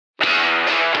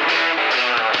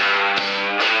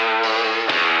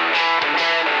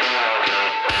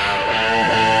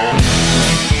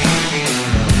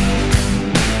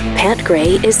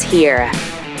Gray is here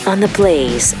on the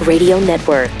Blaze Radio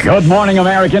Network. Good morning,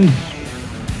 Americans.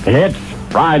 It's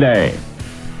Friday.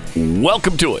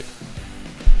 Welcome to it.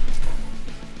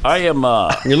 I am.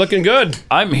 You're looking good.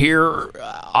 I'm here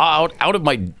out of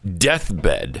my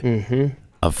deathbed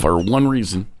for one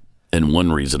reason and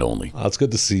one reason only. Oh, it's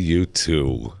good to see you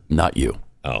too. Not you.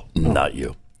 Oh, not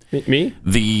you. Me?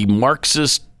 The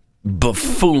Marxist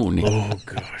buffoon. Oh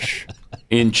gosh.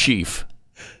 In chief.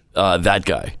 That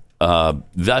guy.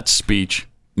 That speech.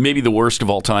 Maybe the worst of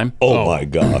all time. Oh my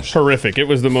gosh. Horrific. It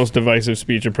was the most divisive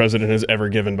speech a president has ever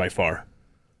given by far.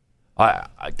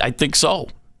 I think so.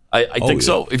 I think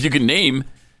so. If you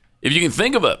can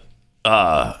think of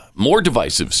a more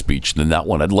divisive speech than that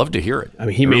one, I'd love to hear it. I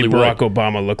mean, he made Barack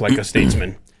Obama look like a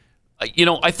statesman.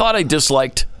 I thought I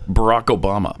disliked Barack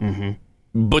Obama,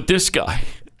 but this guy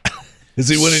is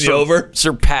he winning you over?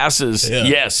 Surpasses,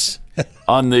 yes,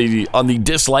 on the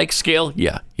dislike scale.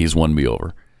 Yeah, he's won me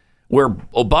over. Where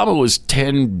Obama was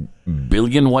 10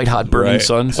 billion white hot burning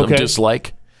suns of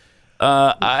dislike,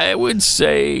 I would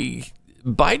say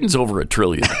Biden's over 1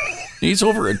 trillion. He's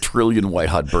over 1 trillion white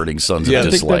hot burning suns of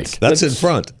dislike. That's in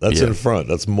front. That's in front.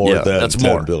 That's more than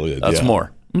 10 billion. That's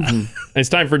more. It's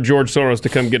time for George Soros to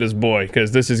come get his boy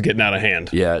because this is getting out of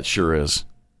hand. Yeah, it sure is.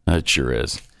 It sure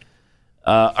is.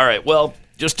 All right. Well,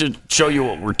 just to show you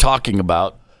what we're talking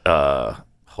about.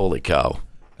 Holy cow!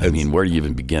 I mean, where do you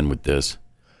even begin with this?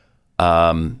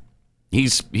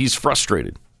 He's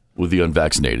frustrated with the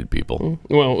unvaccinated people.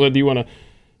 Well, do you want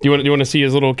to see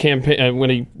his little campaign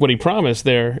what he promised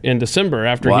there in December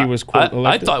after he was quote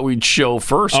elected? I thought we'd show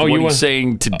first what he's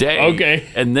saying today. Okay.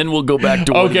 And then we'll go back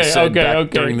to what he said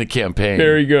during the campaign.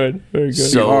 Very good. Very good.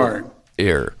 So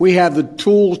here. We have the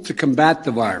tools to combat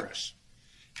the virus.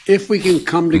 If we can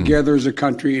come together as a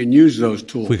country and use those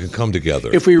tools. We can come together.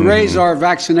 If we raise our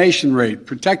vaccination rate,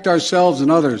 protect ourselves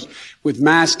and others with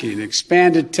masking,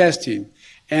 expanded testing,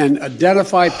 and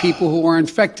identify people who are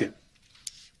infected,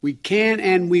 we can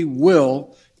and we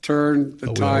will turn the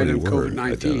tide of COVID-19.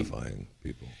 Identifying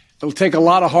people. It'll take a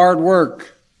lot of hard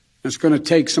work. It's going to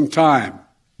take some time.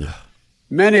 Yeah.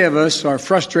 Many of us are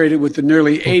frustrated with the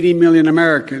nearly 80 million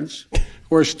Americans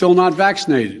who are still not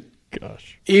vaccinated.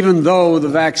 Gosh. Even though the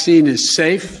vaccine is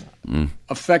safe,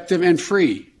 effective, and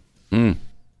free.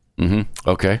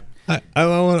 Okay.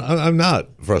 I'm not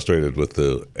frustrated with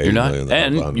the 80 million. You're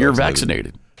not? And you're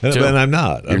vaccinated. And I'm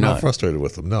not. I'm not frustrated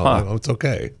with them. No, Huh. it's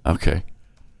okay. Okay.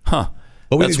 Huh.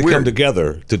 But we need to come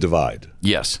together to divide.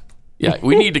 Yes. Yeah,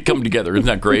 we need to come together. Isn't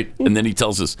that great? And then he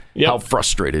tells us how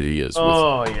frustrated he is.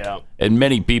 And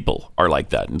many people are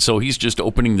like that. And so he's just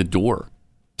opening the door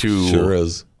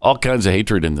to all kinds of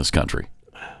hatred in this country.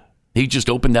 He just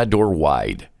opened that door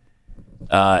wide.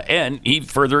 And he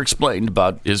further explained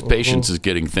about his patience is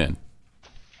getting thin.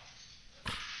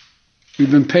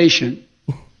 We've been patient,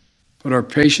 but our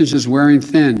patience is wearing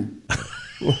thin.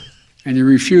 And your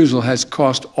refusal has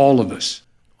cost all of us.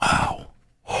 Wow.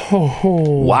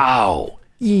 Wow.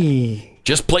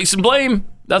 Just placing blame.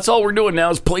 That's all we're doing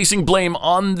now is placing blame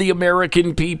on the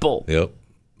American people. Yep.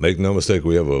 Make no mistake,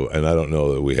 we have and I don't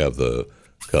know that we have the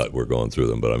cut. We're going through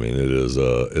them, but I mean,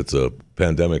 it's a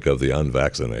pandemic of the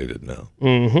unvaccinated now.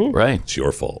 Right. It's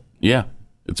your fault. Yeah,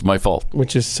 it's my fault.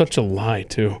 Which is such a lie,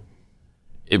 too.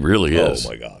 It really is. Oh,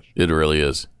 my gosh. It really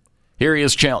is. Here he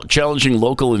is challenging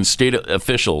local and state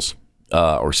officials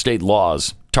or state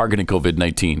laws targeting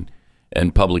COVID-19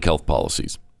 and public health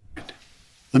policies.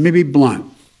 Let me be blunt.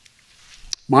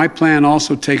 My plan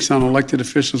also takes on elected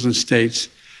officials in states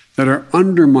that are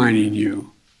undermining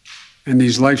you and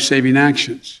these life-saving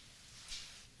actions.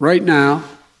 Right now,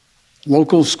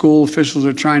 local school officials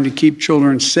are trying to keep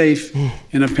children safe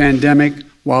in a pandemic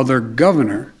while their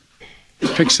governor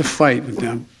picks a fight with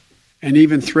them and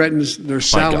even threatens their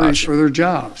salaries for their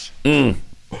jobs.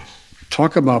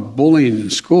 Talk about bullying in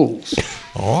schools.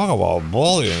 Talk about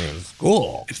bullying in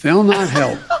school. If they'll not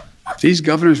help, if these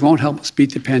governors won't help us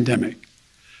beat the pandemic,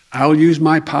 I'll use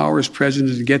my power as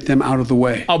president to get them out of the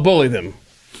way. I'll bully them.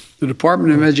 The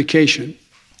Department of Education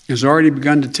has already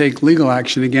begun to take legal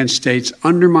action against states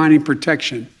undermining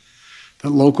protection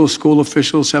that local school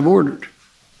officials have ordered.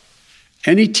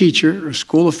 Any teacher or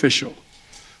school official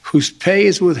whose pay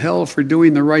is withheld for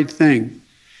doing the right thing,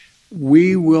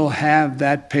 we will have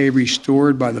that pay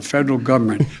restored by the federal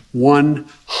government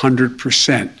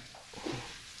 100%.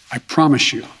 I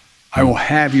promise you, I will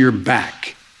have your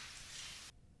back.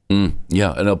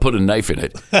 Yeah, and I'll put a knife in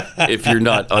it if you're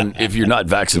not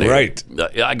vaccinated. Right.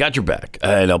 I got your back,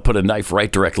 and I'll put a knife right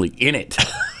directly in it.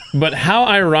 But how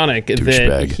ironic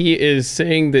that he is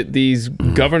saying that these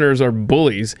governors are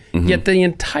bullies, yet the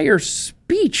entire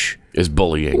speech is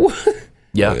bullying.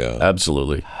 Yeah,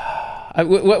 absolutely.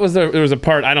 What was there was a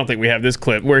part, I don't think we have this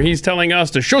clip, where he's telling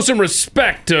us to show some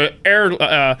respect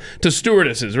to to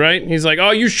stewardesses, right? He's like,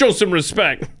 oh, you show some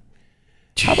respect.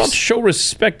 Jeez. How about show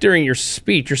respect during your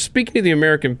speech? You're speaking to the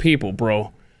American people,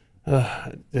 bro.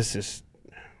 This is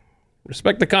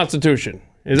respect the Constitution.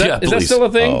 Is that still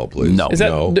a thing? Oh, please.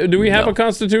 No. Do we have a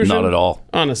Constitution? Not at all.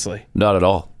 Honestly. Not at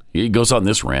all. He goes on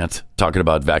this rant talking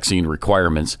about vaccine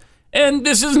requirements. And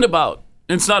it's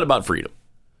not about freedom.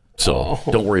 So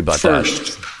don't worry about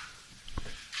First,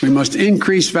 we must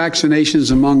increase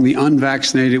vaccinations among the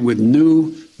unvaccinated with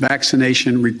new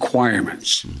vaccination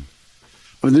requirements.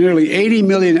 Of the nearly 80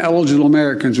 million eligible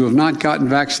Americans who have not gotten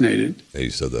vaccinated, yeah,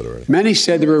 you said that already. Many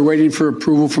said they were waiting for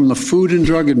approval from the Food and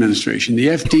Drug Administration, the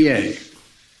FDA.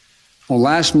 Well,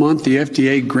 last month, the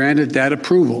FDA granted that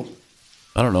approval.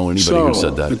 I don't know anybody who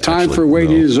said that. The time for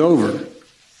waiting is over.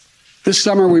 This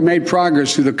summer, we made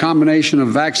progress through the combination of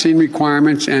vaccine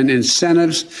requirements and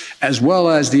incentives, as well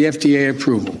as the FDA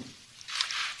approval.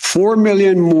 4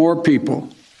 million more people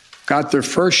got their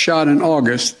first shot in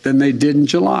August than they did in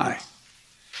July.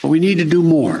 But we need to do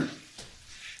more.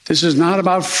 This is not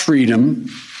about freedom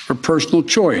or personal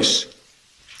choice.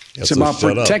 It's about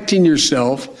protecting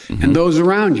yourself and those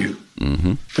around you,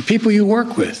 the people you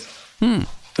work with,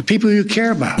 the people you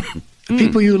care about, the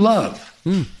people you love.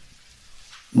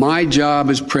 My job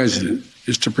as president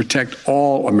is to protect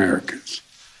all Americans.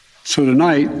 So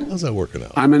tonight, how's that working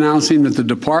out? I'm announcing that the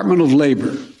Department of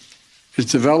Labor is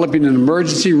developing an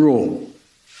emergency rule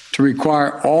to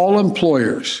require all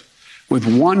employers with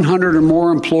 100 or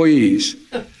more employees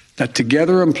that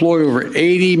together employ over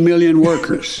 80 million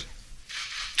workers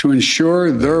to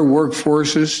ensure their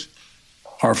workforces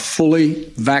are fully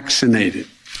vaccinated.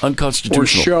 Unconstitutional. Or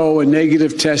show a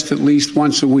negative test at least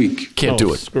once a week. Can't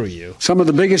do it. Screw you. Some of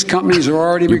the biggest companies are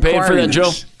already requiring for that,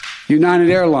 this. Joe? United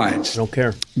Airlines. Don't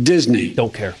care. Disney.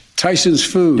 Don't care. Tyson's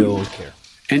Food. Don't care.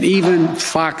 And even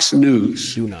Fox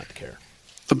News. Do not care.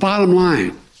 The bottom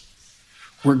line,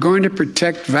 we're going to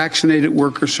protect vaccinated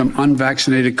workers from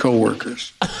unvaccinated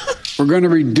coworkers. We're going to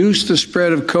reduce the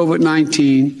spread of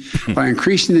COVID-19 by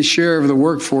increasing the share of the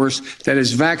workforce that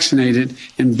is vaccinated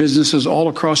in businesses all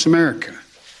across America.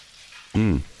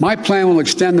 My plan will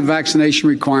extend the vaccination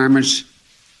requirements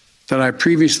that I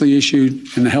previously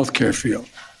issued in the healthcare field.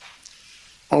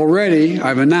 Already,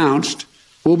 I've announced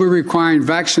we'll be requiring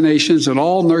vaccinations at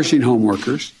all nursing home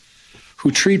workers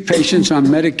who treat patients on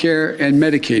Medicare and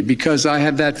Medicaid because I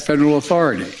have that federal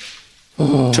authority.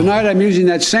 Tonight, I'm using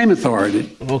that same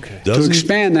authority to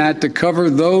expand that to cover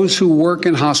those who work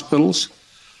in hospitals,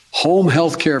 home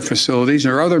health care facilities,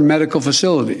 or other medical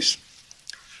facilities.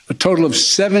 A total of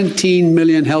 17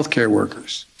 million healthcare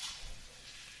workers.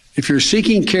 If you're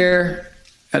seeking care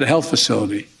at a health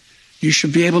facility, you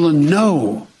should be able to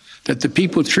know that the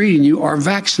people treating you are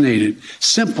vaccinated.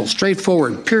 Simple,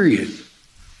 straightforward, period.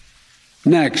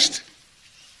 Next,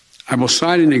 I will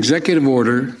sign an executive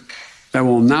order that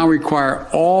will now require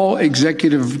all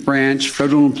executive branch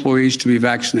federal employees to be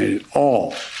vaccinated.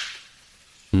 All.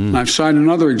 And I've signed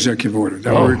another executive order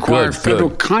that will require federal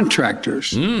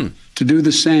contractors to do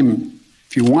the same.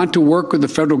 If you want to work with the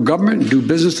federal government and do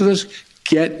business with us,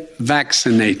 get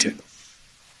vaccinated.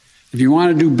 If you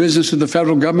want to do business with the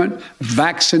federal government,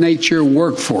 vaccinate your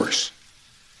workforce.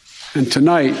 And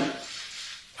tonight,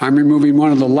 I'm removing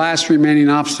one of the last remaining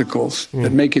obstacles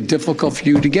that make it difficult for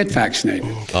you to get vaccinated.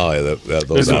 Oh, yeah,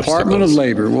 those the Department of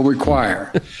Labor will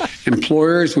require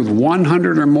employers with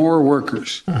 100 or more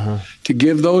workers to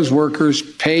give those workers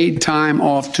paid time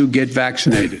off to get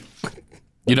vaccinated.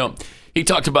 You know, he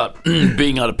talked about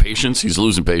being out of patience. He's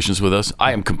losing patience with us.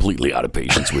 I am completely out of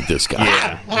patience with this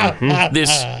guy.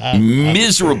 This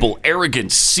miserable,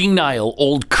 arrogant, senile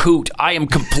old coot. I am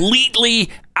completely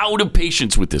out of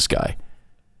patience with this guy.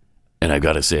 And I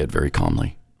got to say it very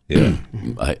calmly. Yeah.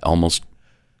 I almost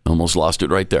lost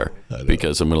it right there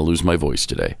because I'm going to lose my voice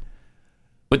today.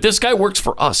 But this guy works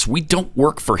for us. We don't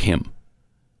work for him.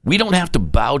 We don't have to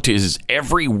bow to his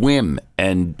every whim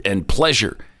and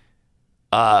pleasure.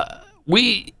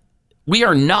 We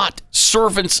are not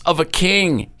servants of a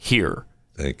king here.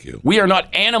 Thank you. We are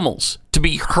not animals to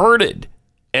be herded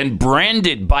and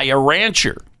branded by a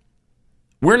rancher.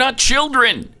 We're not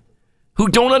children who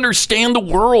don't understand the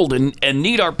world and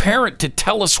need our parent to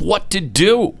tell us what to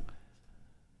do.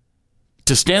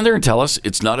 To stand there and tell us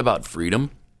it's not about freedom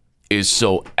is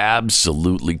so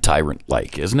absolutely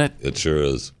tyrant-like, isn't it? It sure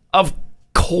is. Of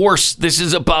course this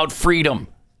is about freedom.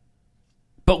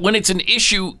 But when it's an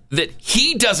issue that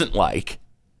he doesn't like,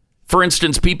 for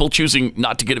instance, people choosing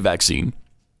not to get a vaccine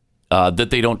that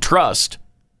they don't trust,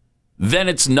 then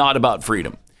it's not about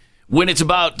freedom. when it's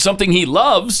about something he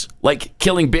loves, like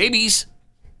killing babies,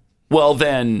 well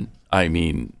then, I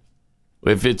mean,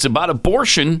 if it's about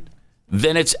abortion,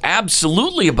 then it's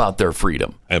absolutely about their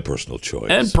freedom. And personal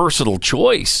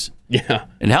choice. Yeah.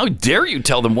 And how dare you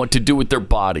tell them what to do with their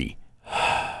body?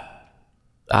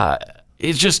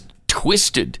 It's just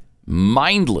twisted,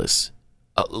 mindless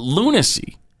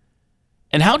lunacy.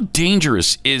 And how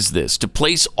dangerous is this to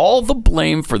place all the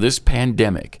blame for this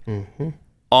pandemic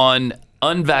on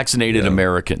unvaccinated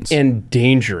Americans? And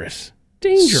dangerous.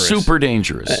 Super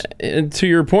dangerous. And to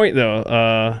your point,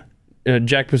 though,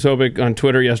 Jack Posobiec on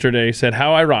Twitter yesterday said,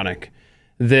 how ironic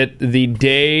that the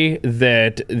day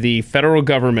that the federal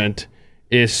government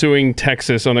is suing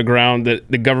Texas on the ground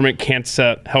that the government can't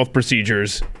set health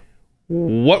procedures,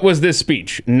 what was this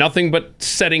speech? Nothing but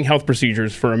setting health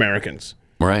procedures for Americans.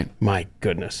 Right. My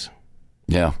goodness.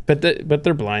 Yeah. But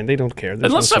they're blind. They don't care.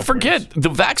 And let's not forget, the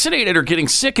vaccinated are getting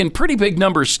sick in pretty big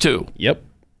numbers, too. Yep.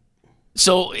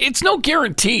 So it's no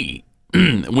guarantee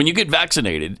when you get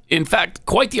vaccinated. In fact,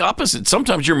 quite the opposite.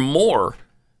 Sometimes you're more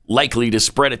likely to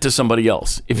spread it to somebody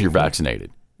else if you're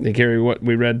vaccinated. They carry what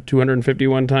we read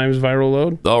 251 times viral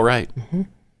load. Oh, right.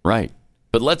 Right.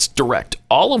 But let's direct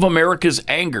all of America's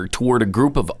anger toward a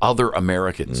group of other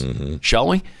Americans, shall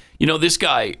we? You know, this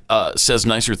guy says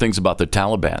nicer things about the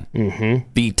Taliban,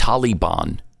 the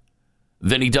Taliban,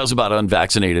 than he does about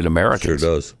unvaccinated Americans.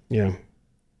 Sure does. Yeah.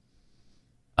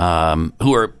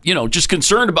 Who are, just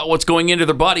concerned about what's going into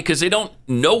their body because they don't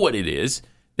know what it is.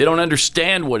 They don't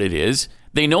understand what it is.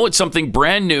 They know it's something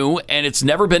brand new and it's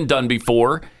never been done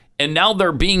before. And now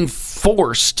they're being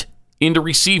forced into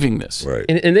receiving this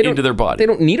and they into their body. They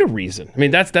don't need a reason. I mean,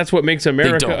 that's what makes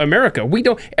America America. We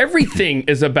don't. Everything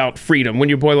is about freedom when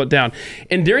you boil it down.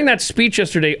 And during that speech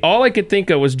yesterday, all I could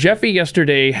think of was Jeffy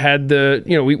yesterday had the,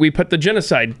 we put the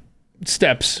genocide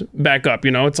steps back up.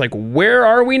 It's like, where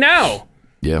are we now?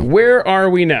 Yeah. Where are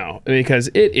we now? Because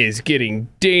it is getting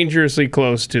dangerously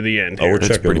close to the end. Oh, we're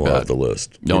checking more off the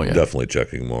list. Oh, yeah. Definitely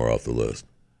checking more off the list.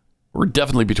 We're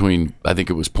definitely between, I think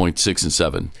it was 0.6 and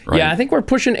 7, right? Yeah, I think we're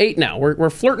pushing 8 now. We're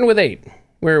flirting with 8.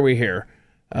 Where are we here?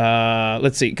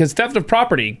 Let's see. Because theft of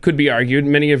property could be argued.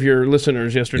 Many of your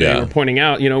listeners yesterday were pointing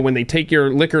out, when they take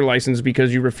your liquor license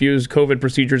because you refuse COVID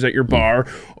procedures at your bar,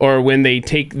 or when they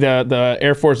take the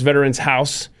Air Force veterans'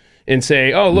 house and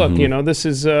say, oh, look, this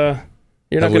is,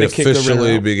 you're not going to kick the renter out.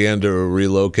 Officially began to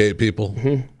relocate people.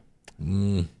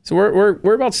 So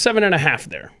we're about 7.5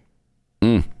 there.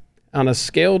 On a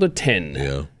scale to 10.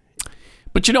 Yeah.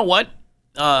 But you know what?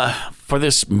 For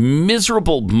this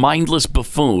miserable, mindless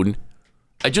buffoon,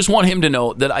 I just want him to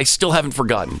know that I still haven't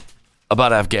forgotten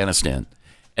about Afghanistan.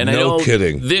 And I know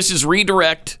this is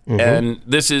redirect, and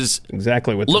this is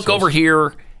exactly what this look over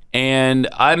here, and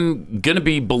I'm going to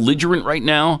be belligerent right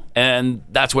now, and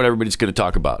that's what everybody's going to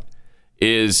talk about,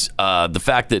 is the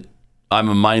fact that I'm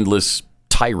a mindless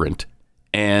tyrant.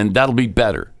 And that'll be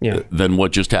better than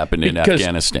what just happened in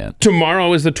Afghanistan.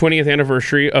 Tomorrow is the 20th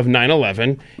anniversary of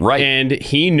 9/11. Right. And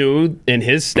he knew, and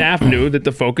his staff knew, that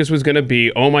the focus was going to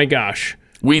be, oh my gosh.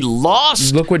 We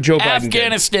lost Look what Joe Biden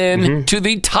Afghanistan to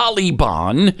the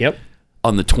Taliban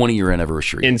on the 20-year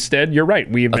anniversary. Instead, you're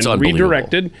right. We've been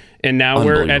redirected, and now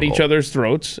we're at each other's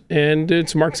throats, and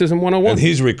it's Marxism 101. And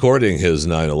he's recording his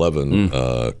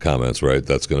 9/11 comments, right?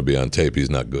 That's going to be on tape. He's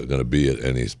not going to be at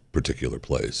any particular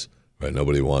place. Right,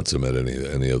 nobody wants him at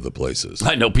any of the places.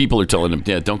 I know people are telling him,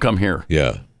 don't come here.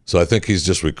 Yeah, so I think he's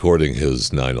just recording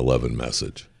his 9/11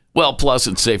 message. Well, plus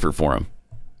it's safer for him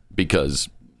because,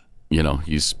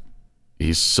 he's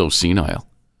so senile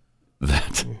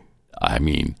that, I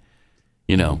mean,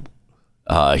 he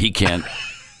can't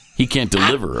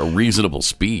deliver a reasonable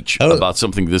speech about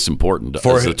something this important as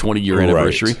the 20-year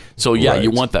anniversary. So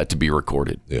you want that to be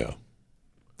recorded. Yeah.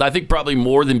 I think probably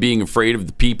more than being afraid of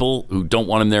the people who don't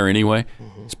want him there anyway,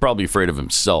 he's probably afraid of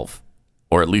himself,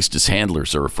 or at least his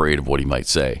handlers are afraid of what he might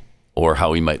say or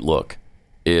how he might look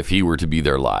if he were to be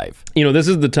there live. This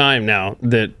is the time now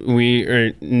that we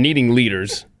are needing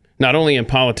leaders, not only in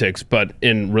politics, but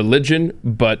in religion,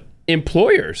 but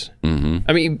employers.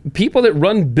 I mean, people that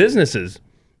run businesses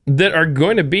that are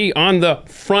going to be on the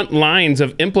front lines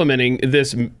of implementing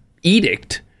this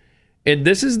edict. And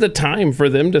this is the time for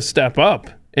them to step up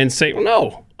and say,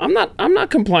 no, I'm not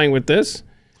complying with this.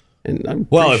 And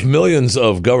if millions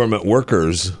of government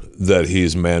workers that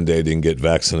he's mandating get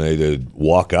vaccinated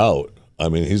walk out, I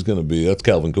mean, that's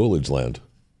Calvin Coolidge land.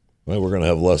 Right? We're going to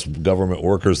have less government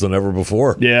workers than ever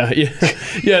before. Yeah.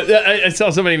 I saw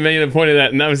somebody made a point of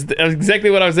that, and that was exactly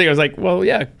what I was thinking. I was like, well,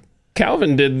 yeah,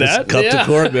 Calvin did that. Just cut to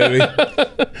court, baby.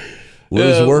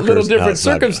 lose workers. Little different it's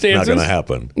circumstances. Not going to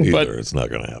happen either. But, it's not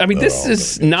going to happen. I mean, this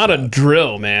is not a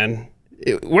drill, man.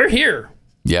 We're here.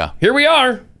 Yeah. Here we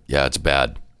are. Yeah, it's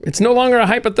bad. It's no longer a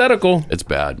hypothetical. It's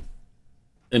bad.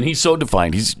 And he's so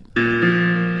defiant. He's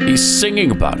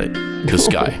singing about it, this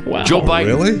guy. Wow. Joe Biden.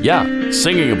 Really? Yeah,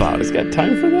 singing about it. He's got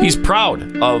time for that? He's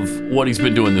proud of what he's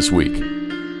been doing this week.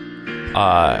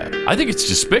 I think it's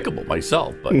despicable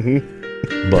myself, but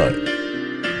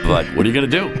But what are you going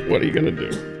to do? What are you going to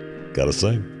do? gotta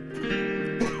sing.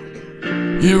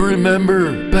 You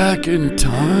remember back in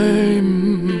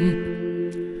time,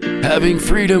 having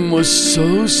freedom was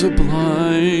so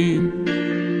sublime.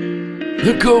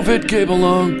 The COVID came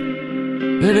along,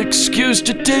 an excuse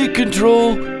to take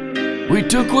control. We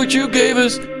took what you gave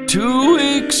us, 2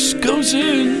 weeks goes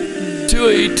in to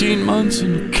 18 months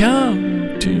and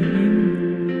counting.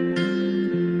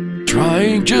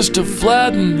 Trying just to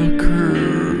flatten the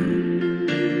curve.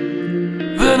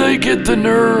 Then I get the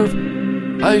nerve,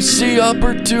 I see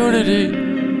opportunity.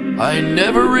 I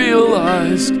never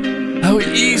realized how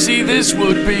easy this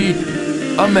would be.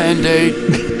 A mandate.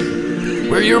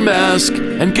 Wear your mask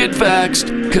and get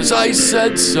vaxxed, 'cause I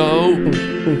said so.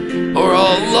 Or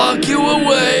I'll lock you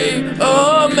away.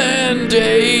 A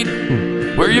mandate.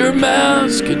 Wear your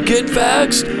mask and get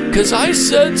vaxxed, 'cause I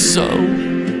said so.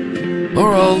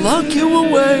 Or I'll lock you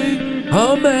away.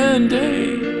 A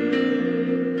mandate.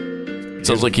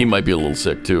 Sounds like he might be a little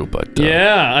sick too, but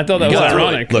yeah, I thought that was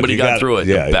ironic. Look, but he got through it.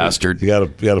 Yeah, the bastard. You got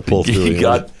to pull through.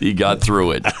 He got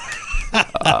through it.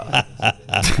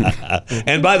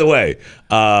 And by the way,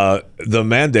 the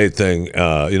mandate thing,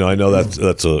 I know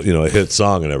that's a a hit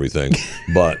song and everything,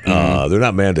 but they're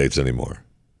not mandates anymore.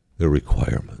 They're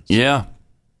requirements. Yeah.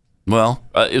 Well,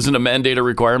 isn't a mandate a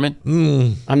requirement?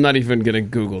 I'm not even going to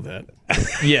Google that.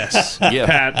 Yes. Yeah.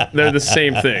 Pat, they're the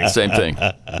same thing. Same thing.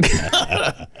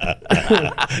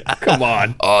 Come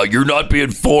on. You're not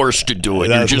being forced to do it.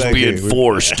 You're just being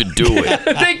forced to do it.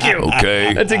 Thank you.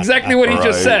 Okay. That's exactly what he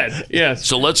just said. Yes.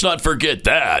 So let's not forget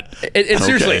that.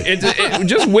 Seriously,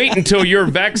 just wait until your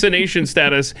vaccination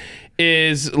status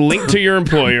is linked to your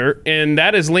employer, and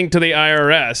that is linked to the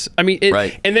IRS. I mean,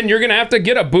 and then you're going to have to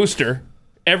get a booster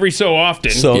every so often.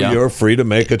 So you're free to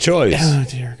make a choice. Oh,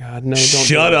 dear God. No, don't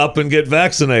Shut up and get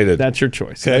vaccinated. That's your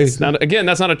choice. Okay.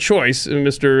 That's not a choice.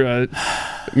 Mr.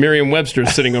 Merriam-Webster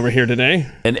is sitting over here today.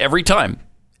 And every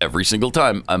single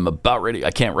time, I'm about ready.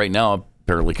 I can't right now,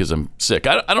 apparently, because I'm sick.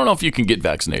 I don't know if you can get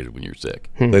vaccinated when you're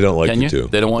sick. They don't like Can you to.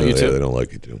 They don't want you to? Yeah, they don't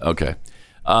like you to. Okay.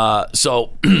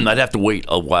 So I'd have to wait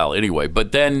a while anyway.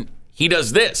 But then he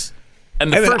does this.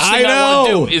 And the first thing I want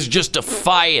to do is just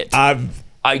defy it.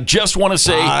 I just want to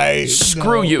say,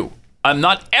 screw you. I'm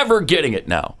not ever getting it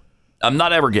now. I'm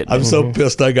not ever getting it. I'm so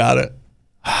pissed I got it.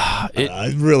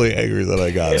 I'm really angry that I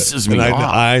got it. Pisses me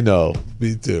off. I know.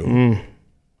 Me too.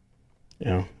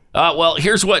 Yeah. Well,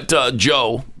 here's what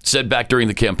Joe said back during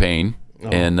the campaign.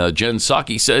 And Jen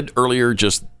Psaki said earlier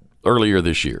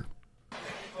this year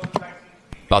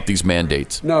about these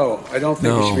mandates. No, I don't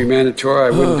think it should be mandatory. I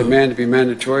wouldn't demand to be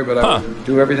mandatory, but I would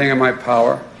do everything in my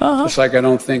power. Just like I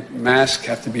don't think masks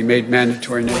have to be made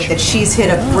mandatory nationally. That she's hit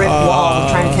a brick wall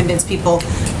trying to convince people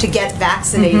to get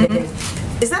vaccinated.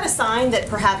 Is that a sign that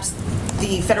perhaps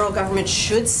the federal government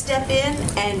should step in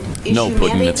and issue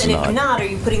mandates? And if not, are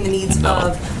you putting the needs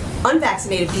of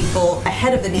unvaccinated people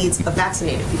ahead of the needs of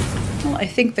vaccinated people? Well, I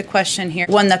think the question here,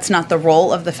 one, that's not the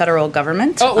role of the federal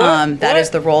government. That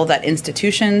is the role that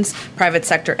institutions, private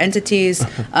sector entities,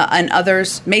 and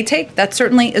others may take. That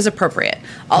certainly is appropriate.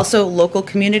 Also, local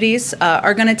communities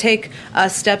are going to take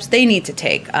steps they need to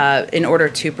take in order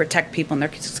to protect people in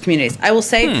their communities. I will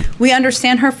say we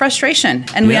understand her frustration,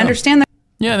 and we understand that.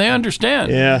 Yeah, they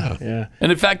understand. Yeah.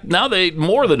 And in fact, now they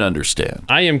more than understand.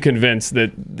 I am convinced that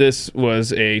this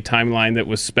was a timeline that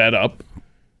was sped up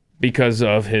because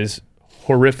of his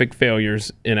horrific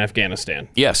failures in Afghanistan.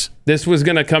 Yes. This was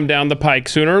going to come down the pike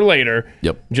sooner or later.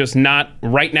 Yep. Just not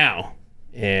right now.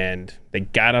 And they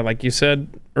got to, like you said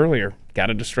earlier, got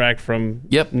to distract from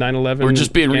 9/11. We're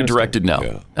just being redirected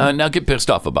now. Yeah. Now get pissed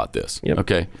off about this. Yep.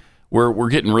 Okay. We're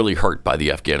getting really hurt by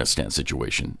the Afghanistan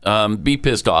situation. Be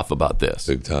pissed off about this.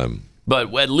 Big time.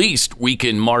 But at least we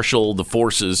can marshal the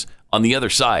forces on the other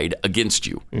side against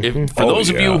you. For those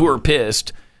of you who are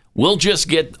pissed, we'll just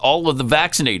get all of the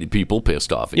vaccinated people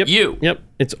pissed off at you. Yep.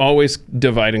 It's always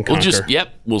divide and conquer.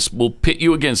 We'll pit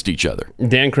you against each other.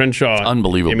 Dan Crenshaw.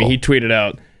 Unbelievable. I mean, he tweeted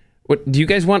out, "What do you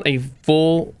guys want, a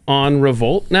full-on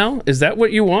revolt now? Is that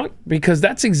what you want? Because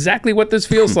that's exactly what this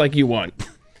feels like you want."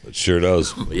 It sure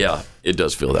does. Yeah, it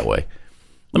does feel that way.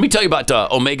 Let me tell you about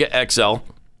Omega XL.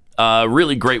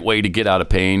 Really great way to get out of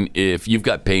pain if you've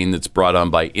got pain that's brought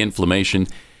on by inflammation.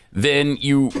 then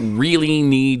you really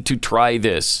need to try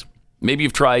this. Maybe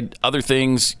you've tried other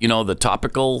things, the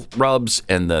topical rubs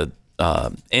and the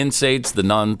NSAIDs, the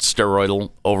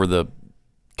non-steroidal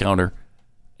over-the-counter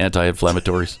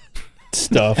anti-inflammatories.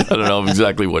 Stuff. I don't know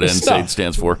exactly what NSAID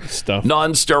stands for. Stuff.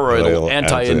 Non-steroidal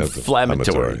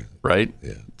anti-inflammatory, right?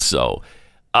 Yeah. So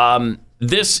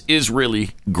this is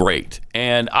really great.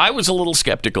 And I was a little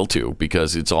skeptical, too,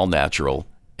 because it's all natural.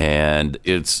 And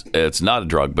it's not a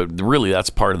drug, but really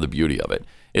that's part of the beauty of it.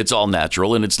 It's all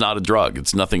natural, and it's not a drug.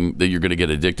 It's nothing that you're going to get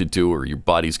addicted to or your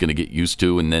body's going to get used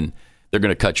to, and then they're going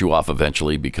to cut you off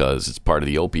eventually because it's part of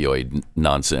the opioid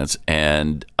nonsense,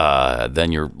 and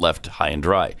then you're left high and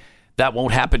dry. That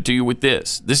won't happen to you with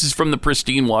this. This is from the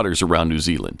pristine waters around New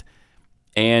Zealand,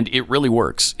 and it really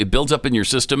works. It builds up in your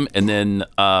system, and then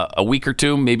a week or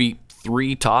two, maybe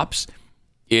 3 tops,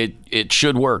 it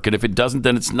should work. And if it doesn't,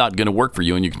 then it's not going to work for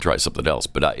you, and you can try something else.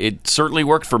 But it certainly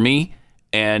worked for me,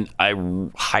 and I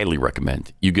highly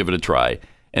recommend you give it a try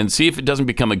and see if it doesn't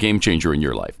become a game changer in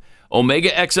your life.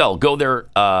 Omega XL, go there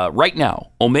right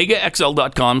now.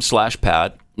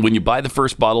 OmegaXL.com/Pat. When you buy the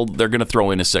first bottle, they're going to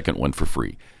throw in a second one for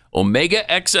free.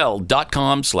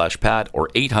 OmegaXL.com/Pat or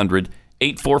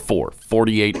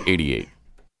 800-844-4888.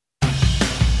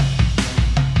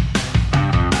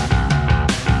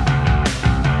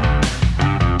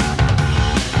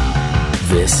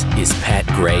 This is Pat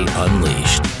Gray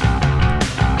Unleashed.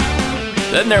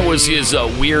 Then there was his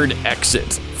weird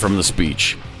exit from the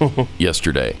speech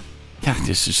yesterday. God,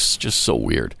 this is just so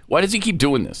weird. Why does he keep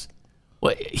doing this?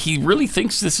 Well, he really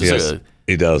thinks this is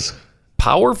he does.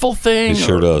 Powerful thing? He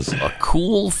sure does. A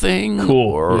cool thing?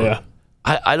 Cool, or, yeah.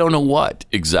 I don't know what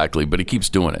exactly, but he keeps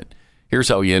doing it. Here's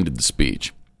how he ended the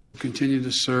speech. Continue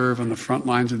to serve on the front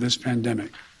lines of this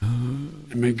pandemic.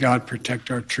 And may God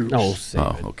protect our troops.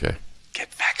 Oh, okay.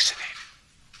 Get vaccinated.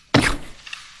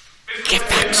 Get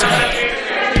vaccinated.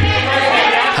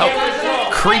 How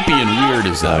creepy and weird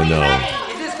is that? I know.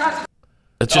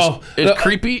 It's just it's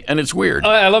creepy and it's weird.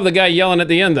 I love the guy yelling at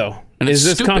the end, though. And is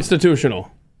this stupid. constitutional?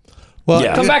 Well,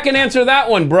 Yeah. Come back and answer that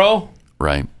one, bro.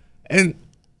 Right. And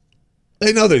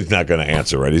they know that he's not going to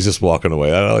answer, right? He's just walking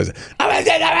away. What's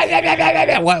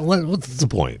the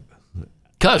point?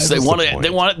 Because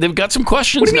they've got some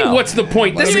questions What do you mean, now. what's the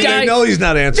point? This guy, they know he's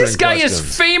not answering This guy questions.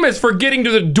 is famous for getting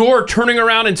to the door, turning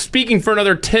around, and speaking for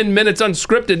another 10 minutes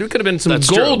unscripted. There could have been some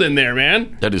gold in there,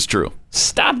 man. That is true.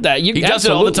 Stop that. He does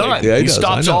it all the time. Yeah, he does.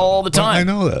 stops I know. all the time. I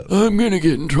know that. I'm going to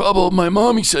get in trouble. My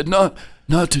mommy said not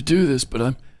to do this, but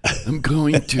I'm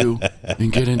going to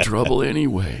and get in trouble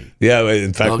anyway. Yeah,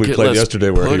 in fact, we played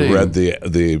yesterday where he read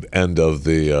the end of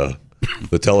the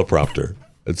teleprompter.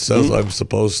 It says I'm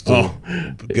supposed to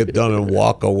get done and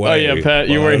walk away. Oh, yeah, Pat,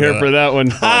 you weren't here for that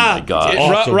one. Oh, my God.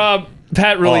 Awesome. Rob,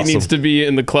 Pat really needs to be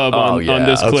in the club on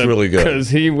this clip. That's really good. Because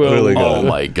he will. Really good. Oh,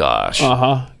 my gosh.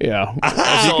 Yeah.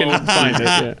 As you can find it,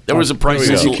 yeah. There was a price.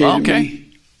 Okay.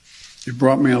 You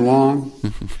brought me along,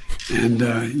 and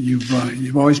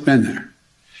you've always been there.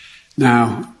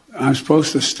 Now, I'm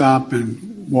supposed to stop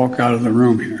and walk out of the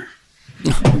room here.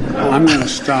 I'm going to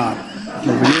stop.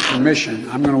 But with your permission,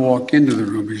 I'm going to walk into the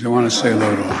room because I want to say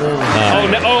hello to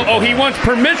him. He wants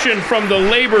permission from the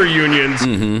labor unions,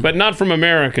 but not from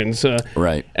Americans.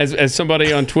 Right. As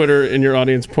somebody on Twitter in your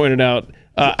audience pointed out,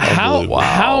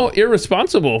 how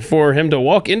irresponsible for him to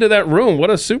walk into that room. What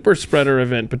a super spreader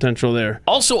event potential there.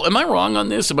 Also, am I wrong on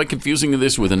this? Am I confusing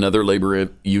this with another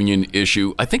labor union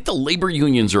issue? I think the labor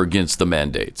unions are against the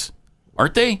mandates,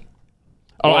 aren't they?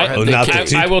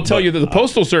 I will tell you that the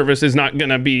Postal Service is not going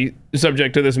to be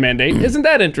subject to this mandate. Isn't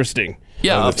that interesting?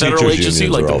 Yeah, a federal agency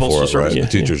like the Postal Service. Right? The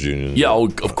teachers union. Yeah,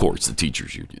 of course, the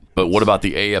teachers union. But what about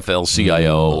the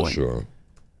AFL-CIO? Sure.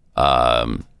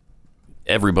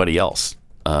 Everybody else.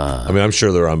 I'm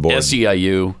sure they're on board.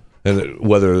 SEIU. And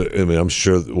I'm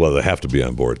sure, they have to be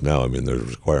on board now. They're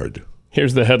required.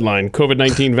 Here's the headline.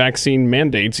 COVID-19 vaccine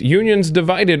mandates. Unions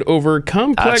divided over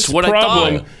complex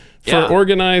problem for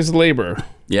organized labor.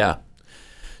 Yeah.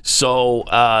 So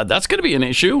that's going to be an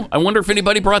issue. I wonder if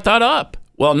anybody brought that up.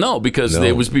 Well, no, because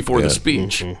it was before the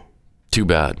speech. Too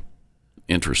bad.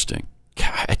 Interesting.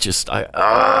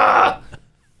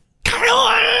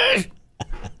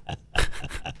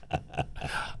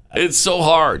 It's so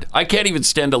hard. I can't even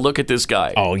stand to look at this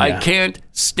guy. Oh, yeah. I can't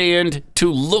stand to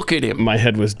look at him. My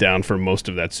head was down for most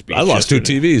of that speech. I lost 2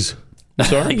 TVs.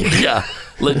 Sorry? Yeah.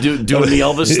 Doing the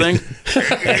Elvis thing?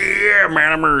 Yeah,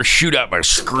 man, I'm going to shoot out my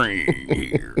screen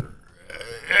here.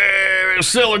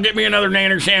 Stella, get me another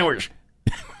nanner sandwich.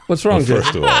 What's wrong, Jay?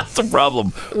 First of all. That's the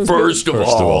problem. First of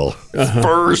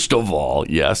all,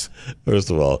 yes. First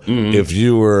of all, if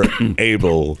you were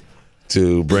able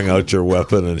to bring out your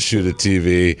weapon and shoot a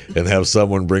TV and have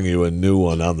someone bring you a new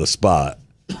one on the spot,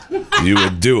 you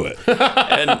would do it.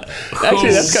 And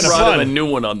actually, that's kind of fun. A new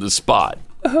one on the spot.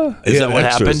 Is that what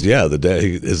happened? Yeah,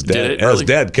 his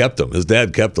dad kept them. His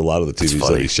dad kept a lot of the TVs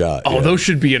that he shot. Oh, those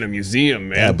should be in a museum,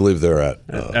 man. Yeah, I believe they're at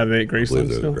Graceland.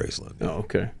 Graceland. Yeah. Oh,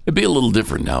 okay. It'd be a little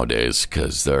different nowadays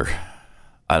because they're,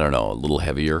 I don't know, a little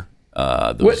heavier.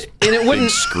 Those big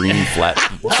screen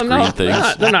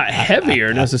things. They're not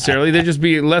heavier necessarily. They'd just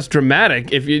be less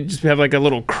dramatic if you just have like a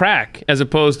little crack as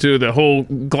opposed to the whole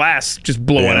glass just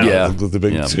blowing out. Yeah, the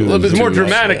big tubes. A little bit more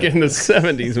dramatic in the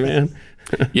 70s, man.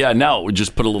 Yeah, now it would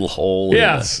just put a little hole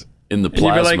in the plasma.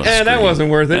 You'd be like, that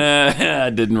wasn't worth it.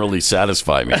 It didn't really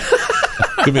satisfy me.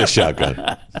 Give me a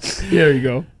shotgun. There you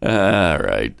go. All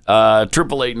right.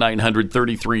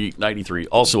 888-900-3393.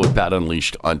 Also at Pat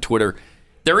Unleashed on Twitter.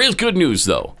 There is good news,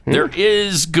 though. There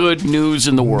is good news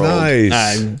in the world. Nice.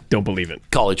 I don't believe it.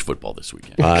 College football this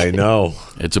weekend. I know.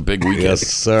 It's a big weekend. Yes,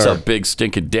 sir. It's a big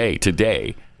stinking day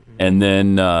today. And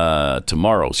then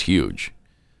tomorrow's huge.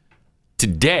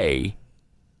 Today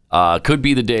could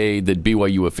be the day that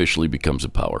BYU officially becomes a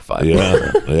Power 5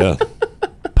 program. Yeah.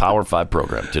 Power 5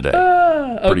 program today.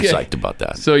 Pretty psyched about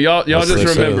that. So y'all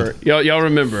just remember. Y'all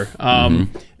remember.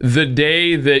 The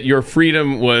day that your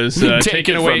freedom was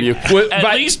taken away from you.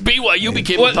 At least BYU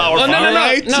became a Power 5. No.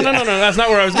 That's not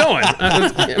where I was going.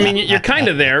 I mean, you're kind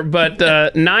of there, but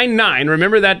 9/9.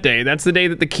 Remember that day? That's the day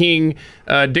that the King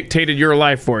dictated your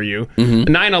life for you.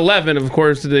 9/11, of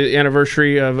course, the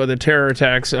anniversary of the terror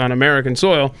attacks on American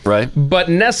soil. Right. But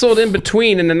nestled in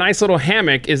between, in a nice little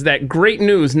hammock, is that great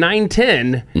news.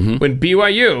 9/10, when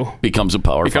BYU becomes a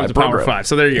Power 5 program. Power 5.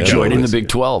 So there you go. Joining the Big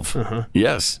 12.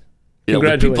 Yes.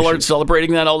 Congratulations. People aren't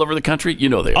celebrating that all over the country. You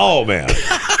know they are. Oh, man.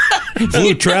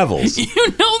 Blue travels.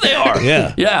 You know they are.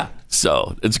 Yeah.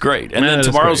 So it's great. And then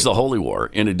tomorrow's the Holy War,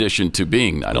 in addition to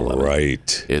being 9/11.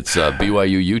 Right. It's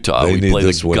BYU, Utah. We play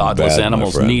the Godless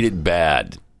Animals. Need it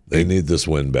bad. They need this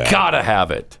win bad. Gotta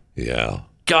have it. Yeah.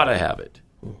 Gotta have it.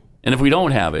 And if we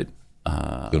don't have it, it's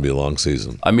going to be a long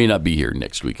season. I may not be here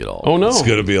next week at all. Oh, no. It's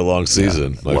going to be a long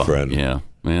season, my friend. Yeah.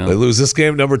 They lose this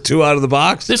game, number 2 out of the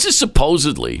box? This is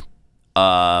supposedly... they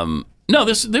won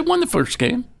the first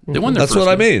game. They won their That's first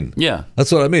what game. I mean. Yeah.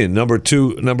 That's what I mean. Number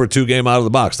two game out of the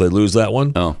box. They lose that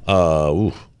one.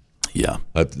 Oh. Yeah.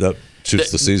 That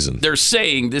shoots the season. They're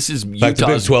saying this is Utah's... In fact, the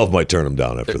Big 12 might turn them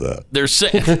down after that. They're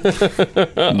saying...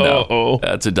 No,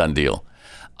 that's a done deal.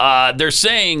 They're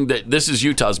saying that this is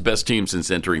Utah's best team since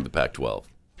entering the Pac-12.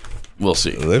 We'll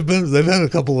see. They've had a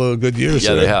couple of good years.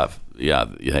 Yeah, they have. Yeah,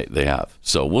 they have.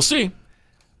 So we'll see.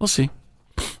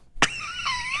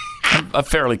 I'm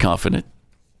fairly confident.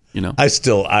 I know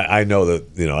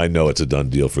that I know it's a done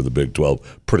deal for the Big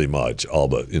 12, pretty much all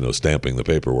but stamping the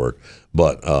paperwork.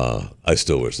 But I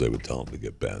still wish they would tell them to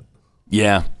get bent.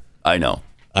 Yeah, I know.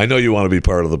 I know you want to be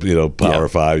part of the Power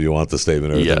 5. You want the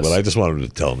statement and everything, but I just wanted to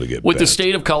tell them to get with bent. The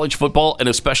state of college football, and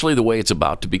especially the way it's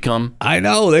about to become. I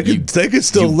know they could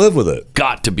still live with it.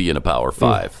 Got to be in a Power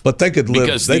 5, but they could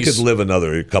live. They could live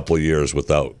another couple of years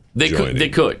without. They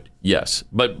could. Yes,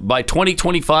 but by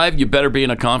 2025, you better be in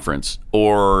a conference,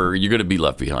 or you're going to be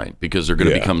left behind because they're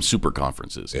going to become super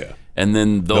conferences. Yeah, and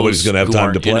then nobody's going to have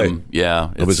time to play.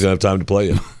 Nobody's going to have time to play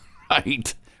you.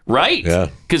 Right. Yeah,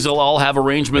 because they'll all have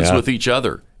arrangements with each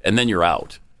other, and then you're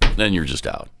out. Then you're just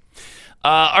out.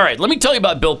 All right, let me tell you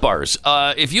about Built Bars.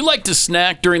 If you like to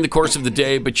snack during the course of the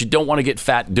day, but you don't want to get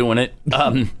fat doing it,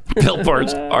 Built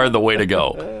Bars are the way to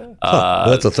go.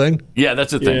 That's a thing? Yeah,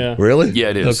 that's a thing. Yeah. Really? Yeah,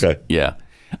 it is. Okay. Yeah.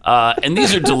 And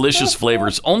these are delicious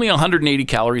flavors, only 180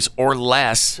 calories or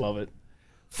less. Love it.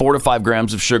 4 to 5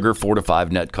 grams of sugar, 4 to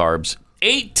 5 net carbs,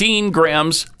 18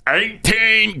 grams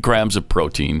of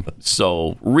protein.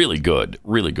 So really good,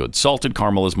 really good. Salted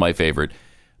caramel is my favorite,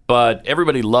 but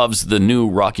everybody loves the new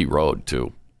Rocky Road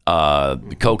too.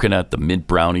 The coconut, the mint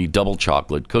brownie, double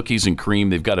chocolate, cookies and cream.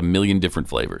 They've got a million different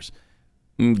flavors,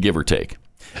 give or take.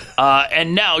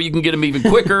 And now you can get them even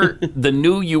quicker. The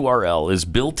new URL is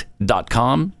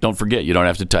built.com. Don't forget, you don't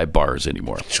have to type bars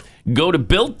anymore. Go to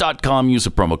built.com, use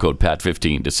the promo code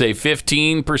PAT15 to save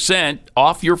 15%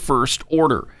 off your first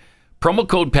order. Promo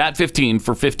code PAT15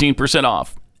 for 15%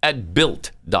 off at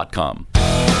built.com.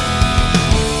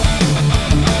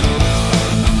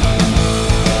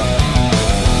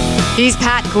 He's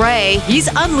Pat Gray. He's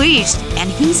unleashed, and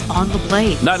he's on the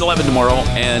blade. 9/11 tomorrow,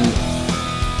 and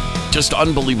just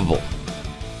unbelievable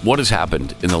what has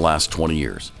happened in the last 20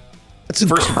 years. It's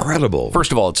incredible.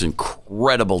 First of all, it's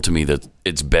incredible to me that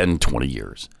it's been 20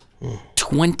 years.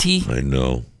 20 I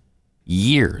know.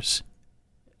 years.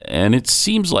 And it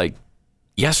seems like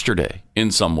yesterday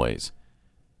in some ways.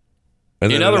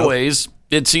 In other ways,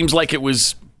 it seems like it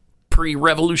was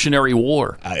pre-Revolutionary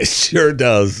War. It sure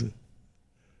does.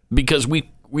 Because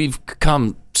we've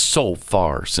come so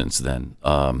far since then.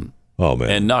 Man.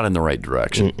 And not in the right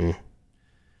direction. Mm-mm.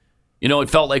 It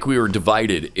felt like we were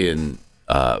divided in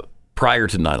prior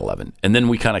to 9/11. And then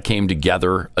we kind of came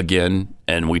together again,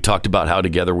 and we talked about how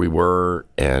together we were,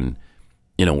 and,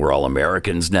 we're all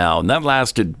Americans now. And that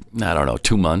lasted,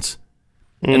 2 months.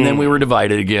 And then we were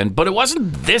divided again. But it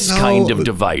wasn't this kind of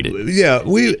divided. Yeah,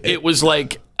 it was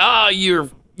like,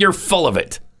 you're full of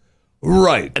it.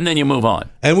 Right. And then you move on.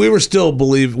 And we still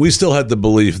had the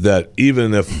belief that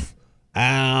even if,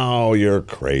 you're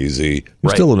crazy,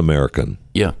 you're still an American.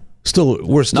 Yeah.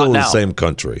 We're still in the same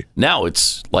country. Now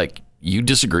it's like, you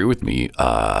disagree with me,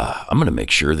 I'm going to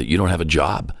make sure that you don't have a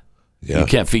job. Yeah. You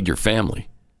can't feed your family.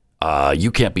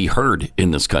 You can't be heard in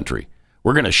this country.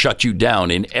 We're going to shut you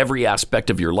down in every aspect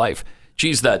of your life.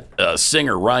 Geez, that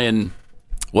singer, Ryan,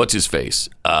 what's his face,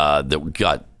 that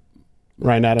got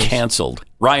Ryan Adams canceled.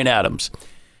 Ryan Adams.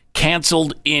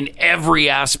 Canceled in every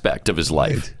aspect of his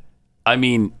life. Right. I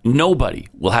mean, nobody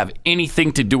will have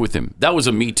anything to do with him. That was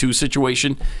a Me Too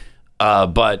situation.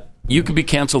 But you could be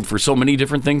canceled for so many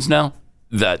different things now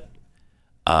that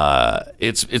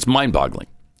it's mind-boggling.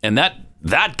 And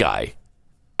that guy,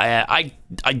 I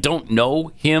don't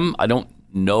know him. I don't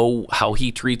know how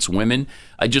he treats women.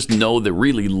 I just know the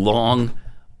really long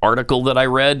article that I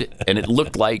read, and it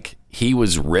looked like he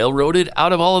was railroaded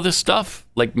out of all of this stuff.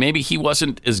 Like maybe he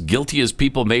wasn't as guilty as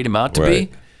people made him out to be.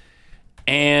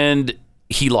 And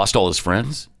he lost all his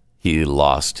friends. He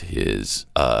lost his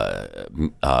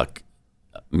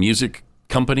music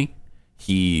company.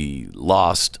 He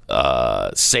lost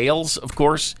sales, of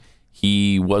course.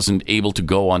 He wasn't able to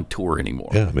go on tour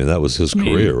anymore. Yeah, I mean, that was his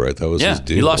career, right? That was his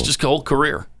deal. He lost his whole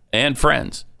career and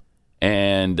friends.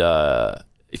 And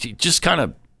he just kind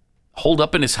of holed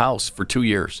up in his house for 2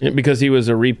 years. Yeah, because he was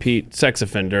a repeat sex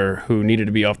offender who needed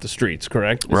to be off the streets,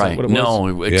 correct? Is that what it was?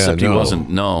 No, except he wasn't.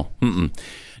 No. Mm-mm.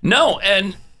 No,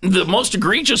 and the most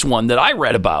egregious one that I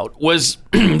read about was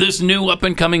this new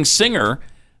up-and-coming singer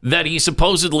that he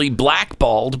supposedly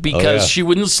blackballed because she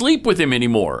wouldn't sleep with him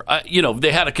anymore.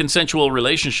 They had a consensual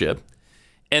relationship,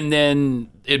 and then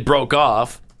it broke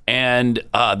off, and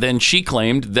then she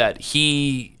claimed that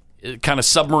he kind of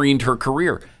submarined her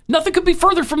career. Nothing could be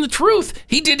further from the truth.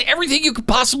 He did everything you could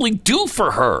possibly do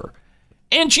for her,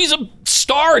 and she's a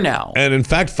star now. And in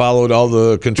fact, followed all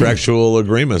the contractual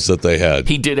agreements that they had.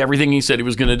 He did everything he said he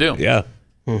was going to do. Yeah.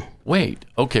 Wait.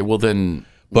 Okay, well then...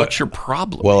 What's your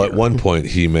problem? Well, here? At one point,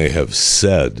 he may have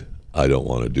said, I don't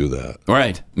want to do that.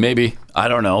 Right. Maybe. I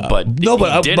don't know. But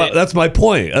but that's my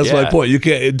point. That's my point. You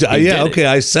can't.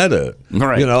 I said it.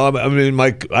 Right. I mean,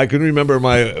 I can remember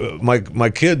my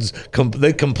kids,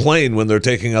 they complain when they're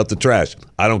taking out the trash.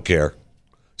 I don't care.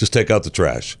 Just take out the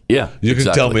trash. Yeah. You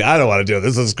can tell me, I don't want to do it.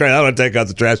 This is great. I want to take out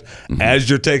the trash. Mm-hmm. As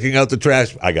you're taking out the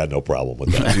trash, I got no problem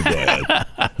with that. You go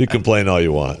ahead. You complain all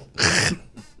you want.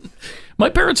 My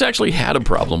parents actually had a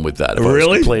problem with that. If really? I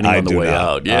was complaining on the way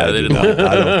out. Yeah, they didn't. I don't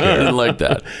care. They didn't like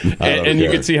that. And you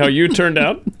can see how you turned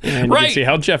out, and you can see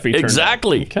how Jeffy turned out.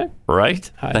 Exactly. Okay. Right.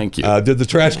 Hi. Thank you. Did the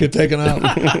trash get taken out?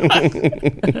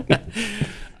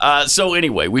 So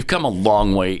anyway, we've come a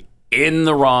long way in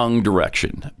the wrong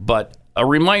direction. But a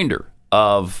reminder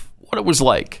of what it was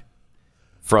like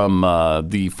from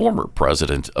the former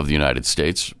president of the United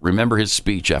States. Remember his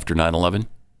speech after 9/11?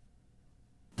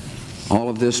 All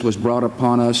of this was brought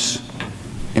upon us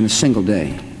in a single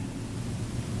day,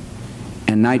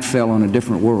 and night fell on a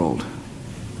different world,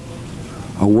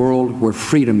 a world where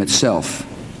freedom itself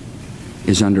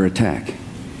is under attack.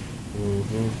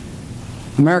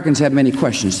 Mm-hmm. Americans have many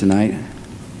questions tonight.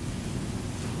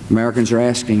 Americans are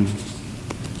asking,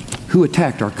 who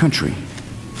attacked our country?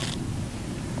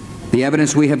 The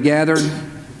evidence we have gathered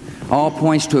all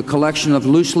points to a collection of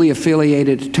loosely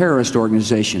affiliated terrorist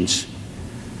organizations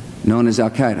known as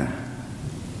Al-Qaeda.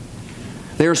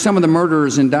 They are some of the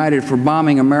murderers indicted for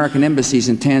bombing American embassies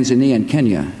in Tanzania and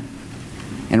Kenya,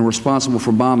 and responsible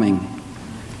for bombing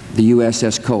the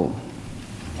USS Cole.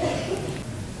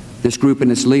 This group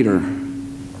and its leader,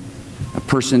 a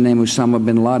person named Osama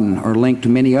bin Laden, are linked to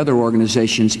many other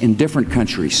organizations in different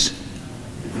countries,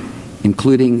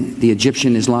 including the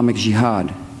Egyptian Islamic Jihad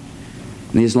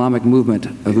and the Islamic movement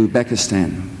of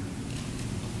Uzbekistan.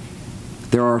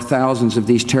 There are thousands of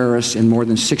these terrorists in more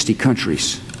than 60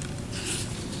 countries.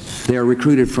 They are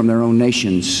recruited from their own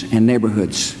nations and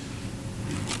neighborhoods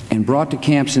and brought to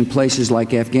camps in places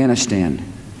like Afghanistan,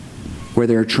 where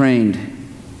they are trained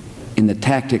in the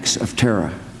tactics of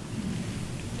terror.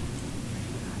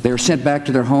 They are sent back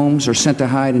to their homes or sent to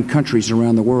hide in countries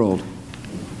around the world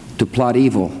to plot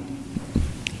evil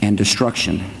and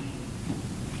destruction.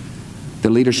 The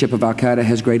leadership of al-Qaeda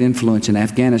has great influence in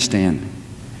Afghanistan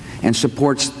and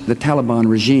supports the Taliban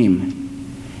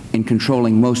regime in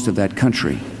controlling most of that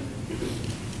country.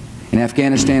 In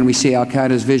Afghanistan, we see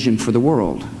al-Qaeda's vision for the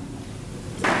world.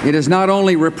 It is not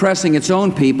only repressing its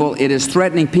own people, it is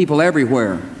threatening people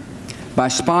everywhere by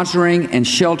sponsoring and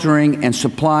sheltering and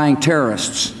supplying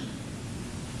terrorists.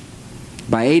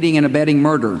 By aiding and abetting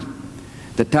murder,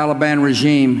 the Taliban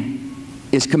regime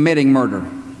is committing murder.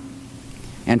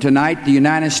 And tonight, the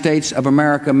United States of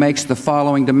America makes the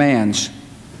following demands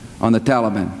on the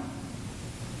Taliban.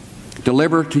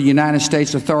 Deliver to United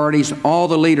States authorities all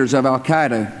the leaders of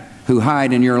al-Qaeda who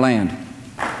hide in your land.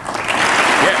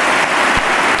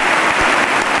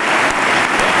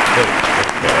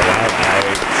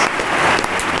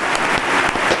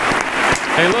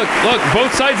 Hey, look,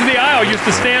 both sides of the aisle used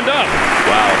to stand up.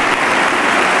 Wow.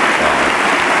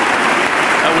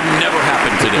 That would never happen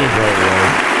today.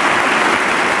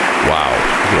 Wow.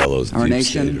 Look at all those Our deep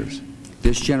nation, staters.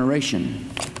 this generation,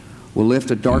 will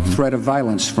lift a dark threat of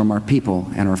violence from our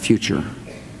people and our future.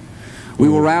 We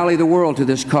will rally the world to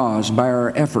this cause by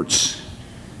our efforts,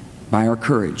 by our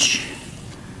courage.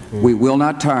 We will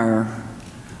not tire,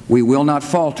 we will not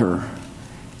falter,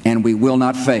 and we will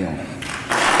not fail.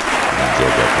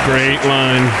 Great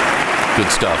line.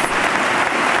 Good stuff.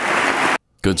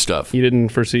 Good stuff. You didn't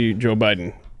foresee Joe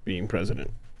Biden being president.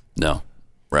 No.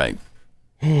 Right.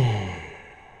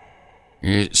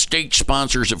 State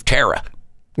sponsors of Terra.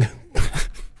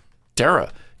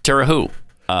 Terra who?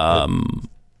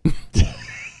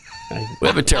 We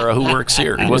have a Tara who works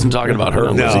here. He wasn't talking about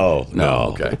her. No.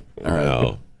 Okay. All right.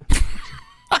 No.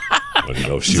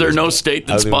 Is there no state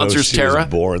that sponsors Tara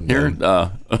born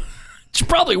here? She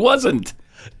probably wasn't.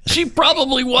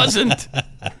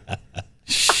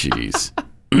 Jeez.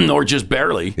 Or just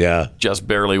barely. Yeah. Just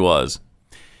barely was.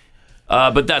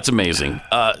 But that's amazing.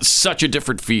 Such a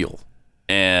different feel.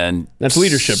 And that's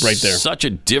leadership right there. Such a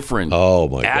different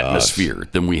atmosphere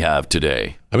than we have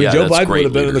today. I mean, Joe Biden would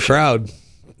have been in the crowd.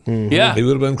 Mm-hmm. Yeah. He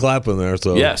would have been clapping there.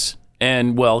 So yes.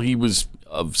 And, well, he was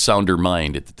of sounder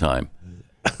mind at the time.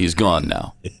 He's gone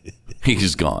now.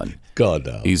 He's gone. God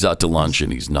now. He's out to lunch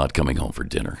and he's not coming home for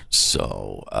dinner.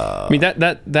 So I mean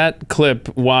that clip,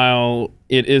 while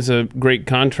it is a great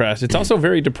contrast, it's also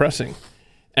very depressing.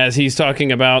 As he's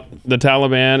talking about the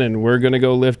Taliban and we're going to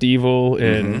go lift evil,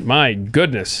 and my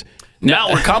goodness. Now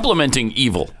we're complimenting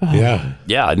evil. Yeah.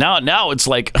 Yeah. Now it's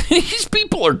like these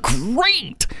people are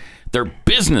great. They're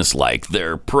businesslike.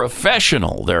 They're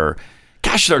professional. They're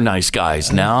nice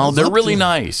guys now. They're really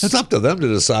nice. It's up to them to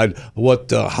decide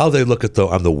how they look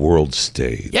on the world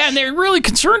stage. Yeah, and they're really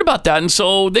concerned about that, and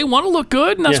so they want to look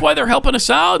good, and that's why they're helping us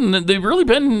out, and they've really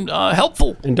been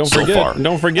helpful. And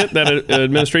don't forget that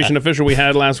administration official we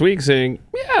had last week saying,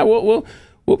 "Yeah,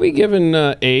 we'll be giving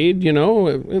aid. You know,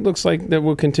 it looks like that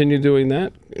we'll continue doing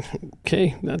that.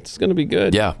 Okay, that's going to be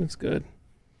good. Yeah, that's good."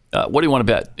 What do you want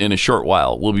to bet? In a short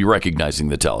while, we'll be recognizing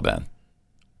the Taliban.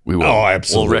 We will. Oh,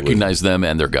 absolutely. We'll recognize them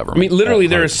and their government. I mean, literally,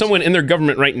 there is someone in their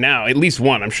government right now, at least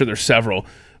one. I'm sure there's several.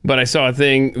 But I saw a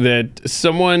thing that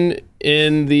someone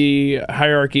in the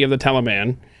hierarchy of the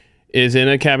Taliban is in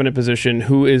a cabinet position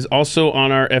who is also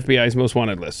on our FBI's most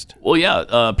wanted list. Well,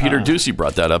 yeah. Peter Ducey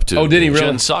brought that up to did he really?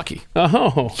 Jen Psaki.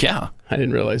 Oh. Yeah. I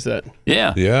didn't realize that.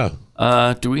 Yeah. Yeah.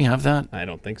 Do we have that? I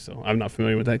don't think so. I'm not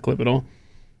familiar with that clip at all.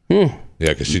 Yeah,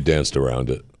 because she danced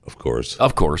around it, of course.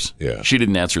 Of course. Yeah. She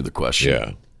didn't answer the question.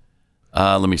 Yeah.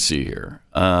 Let me see here.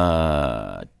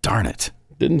 Darn it.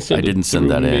 I didn't send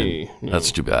that in. No.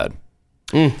 That's too bad.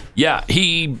 Yeah,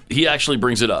 he actually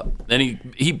brings it up. And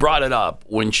he brought it up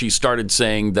when she started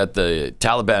saying that the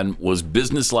Taliban was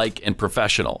businesslike and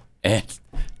professional. And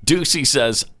Ducey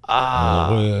says,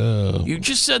 you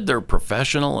just said they're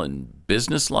professional and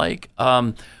businesslike.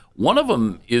 One of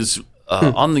them is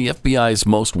on the FBI's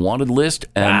most wanted list,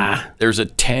 and there's a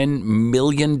 $10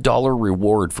 million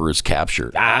reward for his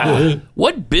capture.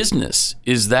 What business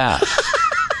is that?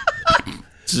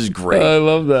 This is great. I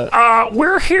love that.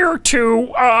 We're here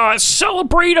to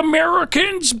celebrate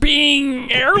Americans being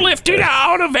airlifted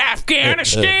out of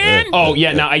Afghanistan. Oh,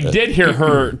 yeah. Now, I did hear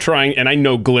her trying, and I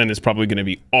know Glenn is probably going to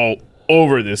be all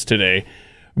over this today,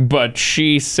 but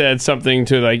she said something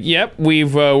to like, yep,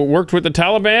 we've worked with the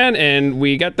Taliban, and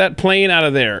we got that plane out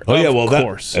of there. Oh, yeah, well, of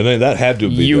course. And then that had to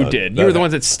be You done. did. You were the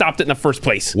ones that stopped it in the first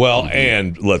place. Well,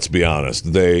 and let's be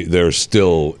honest, they're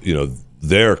still,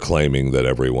 they're claiming that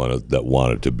everyone that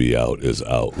wanted to be out is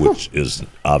out, which is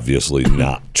obviously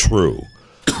not true.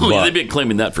 They've been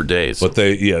claiming that for days. But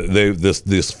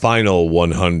this final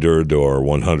 100 or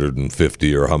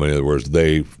 150 or how many other words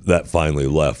that finally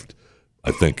left,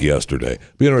 I think yesterday.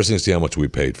 Be interesting to see how much we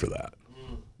paid for that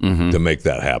to make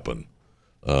that happen,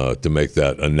 to make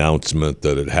that announcement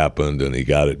that it happened and he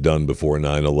got it done before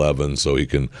 9/11. So he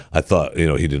can. I thought he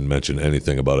didn't mention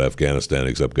anything about Afghanistan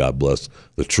except God bless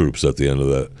the troops at the end of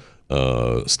that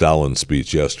Stalin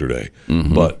speech yesterday.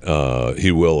 But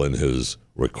he will in his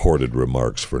recorded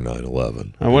remarks for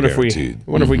 9/11. I wonder if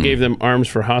we gave them arms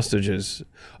for hostages.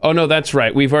 Oh no, that's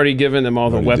right. We've already given them all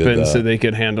the weapons that they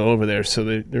could handle over there. So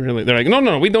they're like,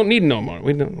 no, we don't need no more.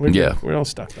 We're all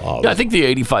stuck. I think the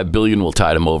 $85 billion will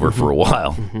tide them over for a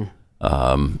while.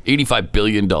 $85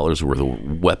 billion worth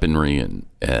of weaponry and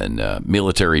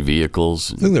military vehicles.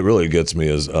 The thing that really gets me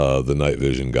is the night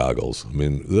vision goggles. I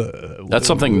mean, that's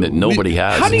something that nobody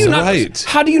has. How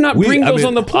do you not bring those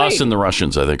on the plane? Us and the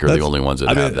Russians, I think, are the only ones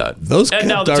that have that. Those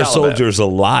kept our soldiers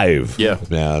alive. Yeah,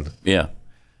 man. Yeah.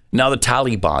 Now the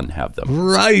Taliban have them.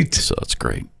 Right. So that's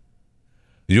great.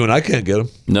 You and I can't get them.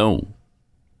 No.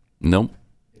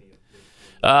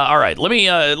 All right. Let me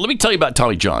tell you about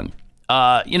Tommy John.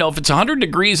 If it's 100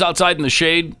 degrees outside in the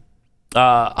shade,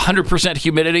 100%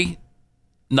 humidity,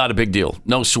 not a big deal.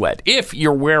 No sweat. If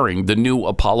you're wearing the new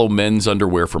Apollo men's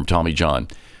underwear from Tommy John.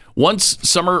 Once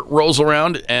summer rolls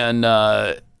around, and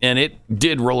it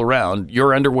did roll around,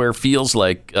 your underwear feels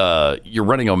like you're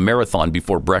running a marathon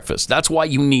before breakfast. That's why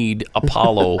you need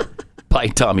Apollo by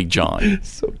Tommy John.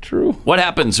 So true. What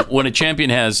happens when a champion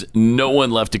has no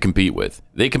one left to compete with?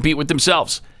 They compete with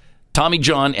themselves. Tommy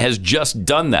John has just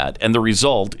done that, and the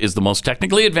result is the most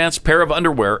technically advanced pair of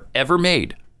underwear ever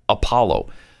made. Apollo.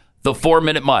 The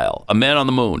 4-minute mile, a man on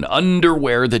the moon,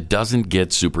 underwear that doesn't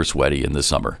get super sweaty in the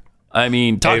summer. I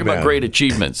mean, talk about great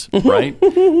achievements, right?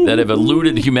 That have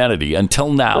eluded humanity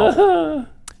until now.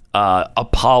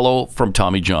 Apollo from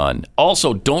Tommy John.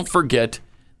 Also, don't forget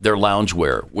their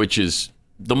loungewear, which is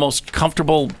the most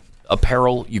comfortable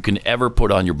apparel you can ever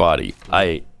put on your body.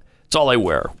 It's all I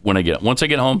wear once I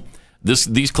get home.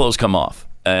 These clothes come off,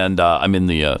 and I'm in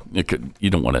the. You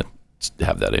don't want to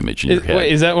have that image in your head.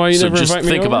 Wait, is that why you never invite me over? So just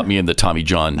think about me in the Tommy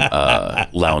John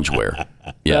loungewear.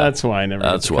 Yeah, that's why I never.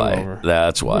 That's why. Come over.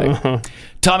 That's why.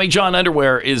 Tommy John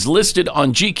underwear is listed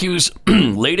on GQ's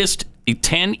latest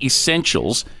 10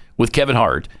 essentials with Kevin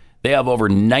Hart. They have over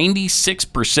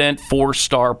 96%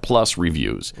 4-star plus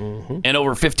reviews, and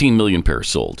over 15 million pairs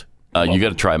sold. You got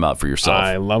to try them out for yourself.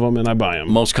 I love them and I buy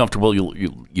them. Most comfortable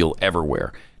you'll ever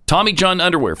wear. Tommy John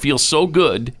underwear feels so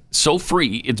good, so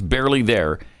free, it's barely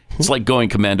there. It's like going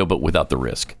commando, but without the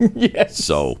risk. Yes.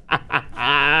 So,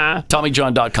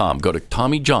 TommyJohn.com. Go to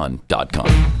TommyJohn.com.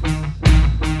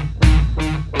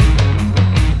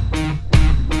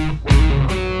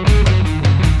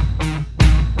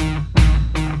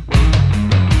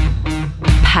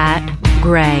 Pat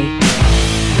Gray.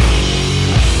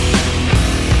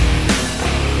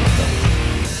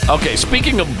 Okay,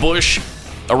 speaking of Bush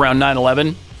around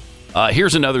 9/11,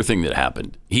 here's another thing that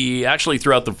happened. He actually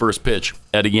threw out the first pitch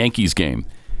at a Yankees game.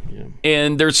 Yeah.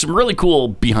 And there's some really cool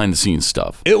behind-the-scenes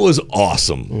stuff. It was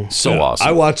awesome. Awesome.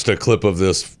 I watched a clip of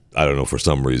this. I don't know, for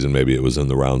some reason. Maybe it was in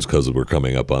the rounds because we're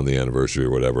coming up on the anniversary or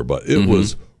whatever. But it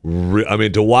was,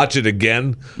 to watch it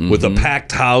again with a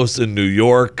packed house in New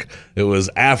York. It was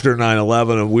after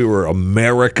 9/11, and we were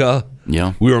America.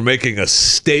 Yeah. We were making a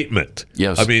statement.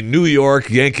 Yes. I mean, New York,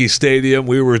 Yankee Stadium,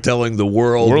 we were telling the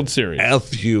world Series.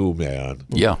 F you, man.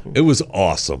 Yeah. It was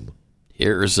awesome.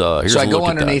 Here's so I go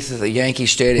underneath that. the Yankee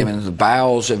Stadium and the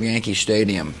bowels of Yankee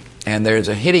Stadium, and there's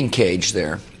a hitting cage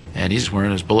there. And he's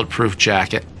wearing his bulletproof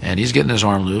jacket, and he's getting his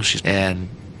arm loose. And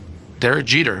Derek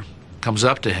Jeter comes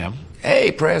up to him.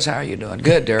 Hey, Prez, how are you doing?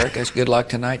 Good, Derek. That's good luck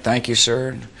tonight. Thank you,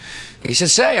 sir. He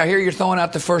says, say, I hear you're throwing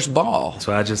out the first ball.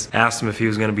 So I just asked him if he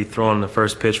was going to be throwing the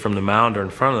first pitch from the mound or in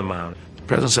front of the mound. The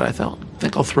president said, I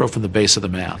think I'll throw from the base of the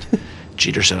mound.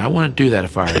 Jeter said, I want to do that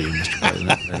if I were you, Mr.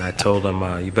 President. And I told him,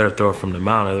 you better throw it from the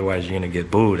mound, otherwise you're going to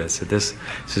get booed. I said, this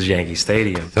is Yankee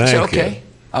Stadium. I said, okay,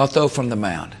 I'll throw from the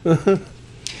mound.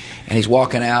 And he's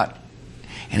walking out,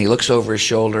 and he looks over his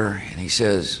shoulder, and he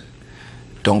says,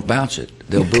 don't bounce it.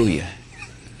 They'll boo you.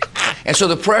 And so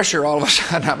the pressure, all of a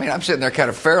sudden, I'm sitting there kind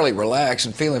of fairly relaxed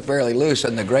and feeling fairly loose,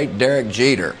 and the great Derek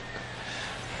Jeter,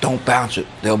 don't bounce it.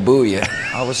 They'll boo you.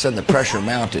 All of a sudden, the pressure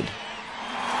mounted.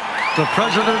 The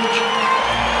President of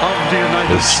the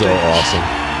United States. It's so awesome.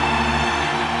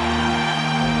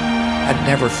 I'd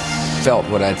never felt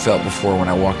what I'd felt before when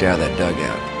I walked out of that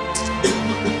dugout.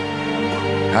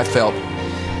 I felt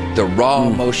the raw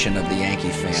emotion of the Yankee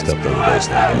fans. Stepped on the base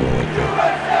now.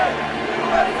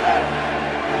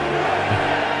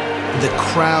 The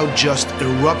crowd just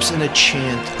erupts in a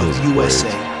chant of USA.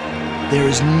 There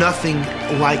is nothing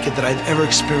like it that I've ever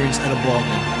experienced at a ball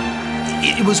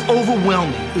game. It was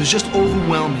overwhelming. It was just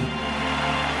overwhelming.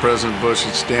 President Bush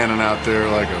is standing out there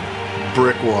like a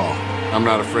brick wall. I'm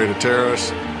not afraid of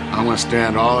terrorists. I'm going to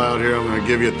stand all out here. I'm going to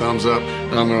give you a thumbs up,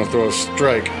 and I'm going to throw a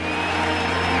strike.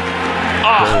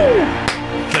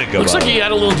 Looks like he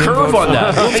had a little curve on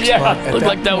that. Yeah, looked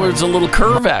like that was a little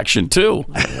curve action, too.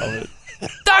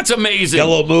 That's amazing. Got a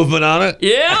little movement on it?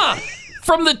 Yeah.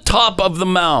 From the top of the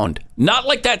mound. Not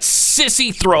like that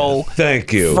sissy throw.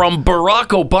 Thank you. From Barack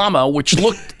Obama, which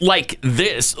looked like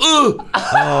this.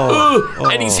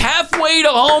 And he's halfway to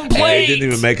home plate. He didn't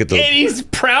even make it. And he's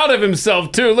proud of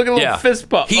himself, too. Look at a little fist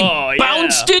pump. He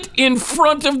bounced it in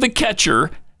front of the catcher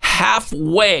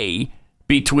halfway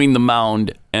between the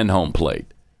mound and home plate.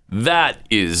 That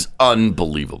is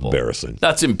unbelievable. Embarrassing.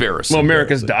 That's embarrassing. Well,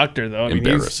 America's doctor, though. I mean,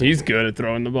 Embarrassing. he's good at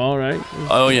throwing the ball, right?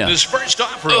 Oh, yeah. His first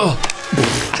offering.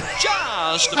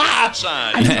 Just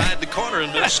outside. Inside the corner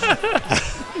and missed.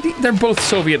 They're both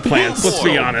Soviet plants, let's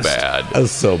be honest. Bad.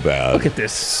 That's so bad. Look at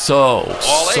this. So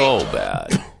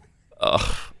bad.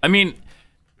 I mean,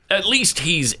 at least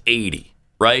he's 80,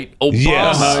 right?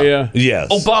 Obama. Yes.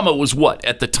 Obama was what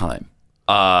at the time?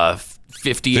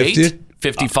 58? 50?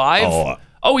 55?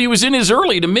 Oh, he was in his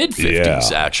early to mid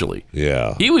 50s, actually.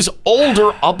 Yeah. He was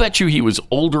older. I'll bet you he was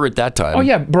older at that time. Oh,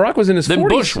 yeah. Barack was in his 40s. Than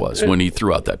Bush was when he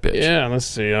threw out that pitch. Yeah, let's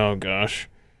see. Oh, gosh.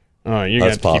 Oh, you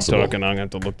got to keep talking. I'm going to have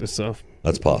to look this up.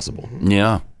 That's possible.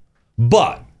 Yeah.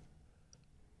 But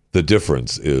the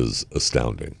difference is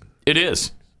astounding. It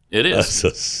is. It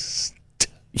is.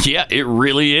 Yeah, it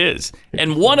really is.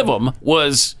 And one of them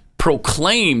was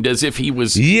proclaimed as if he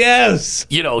was,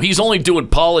 he's only doing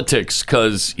politics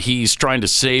because he's trying to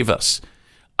save us.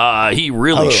 He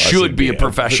really should be a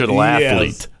professional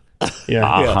athlete.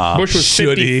 Yeah. Bush was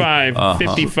 55,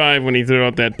 55 when he threw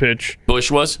out that pitch. Bush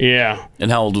was? Yeah.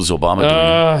 And how old was Obama?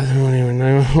 I don't even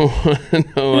know.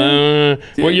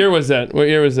 What year was that?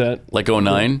 Like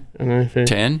 09?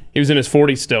 10? He was in his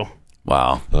 40s still.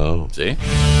 Wow. Oh. See?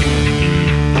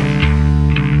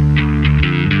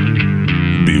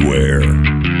 Beware,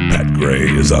 Pat Gray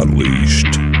is unleashed.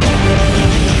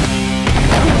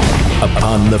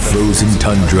 Upon the frozen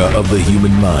tundra of the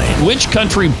human mind. Which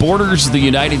country borders the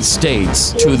United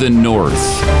States to the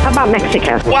north? How about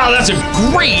Mexico? Wow, that's a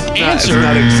great answer. It's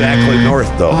not exactly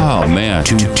north, though. Oh, man.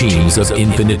 Two teams of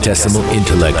infinitesimal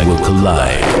intellect will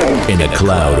collide in a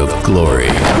cloud of glory.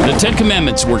 The Ten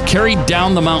Commandments were carried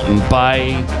down the mountain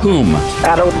by whom?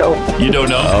 I don't know. You don't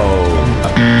know? Oh.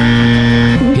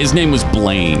 His name was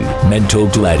Blaine. Mental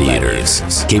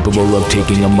gladiators, capable of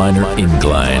taking a minor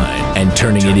incline and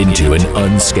turning it into an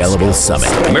unscalable summit.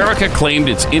 America claimed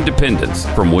its independence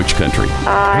from which country?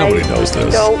 Nobody knows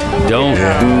this. Don't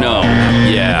know.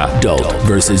 Yeah. Dolt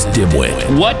versus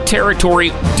dimwit. What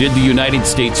territory did the United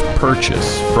States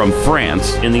purchase from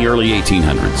France in the early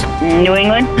 1800s? New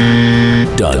England.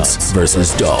 Dunce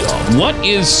versus Dolt. What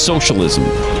is socialism?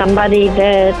 Somebody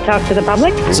that talks to the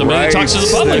public. Somebody that talks to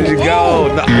the public. There you go.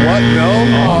 What?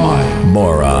 No?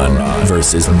 Moron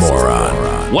versus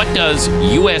moron. What does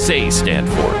USA stand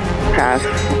for? Pass.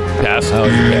 Pass? Oh,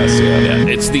 you pass, yeah.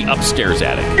 It's the upstairs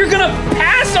attic. You're going to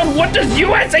pass on what does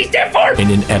USA stand for?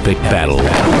 In an epic battle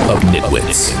of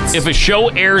nitwits. If a show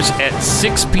airs at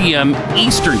 6 p.m.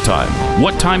 Eastern Time,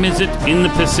 what time is it in the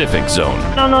Pacific Zone?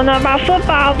 No, not about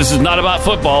football. This is not about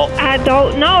football. I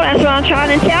don't know. That's what I'm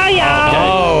trying to tell y'all.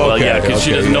 Okay. Well, yeah, because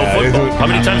she doesn't know football. How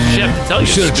many times does she have to tell you,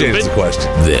 should have changed the question.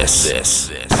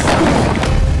 This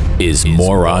is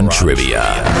Moron Trivia.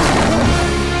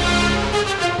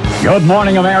 Good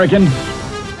morning, Americans.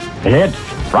 It's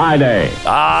Friday.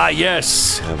 Ah,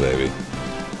 yes. Yeah, baby.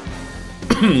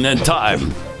 And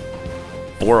time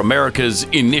for America's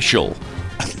initial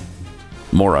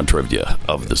Moron Trivia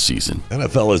of the season.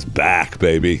 NFL is back,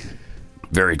 baby.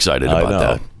 Very excited about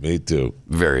that. Me too.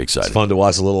 Very excited. It's fun to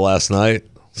watch a little last night.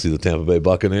 See the Tampa Bay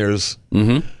Buccaneers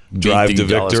drive Beat to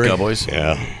the Dallas victory. Cowboys.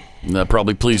 Yeah. And that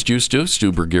probably pleased you, Stu.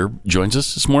 Stu Bergier joins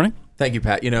us this morning. Thank you,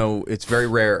 Pat. You know, it's very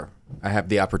rare I have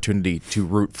the opportunity to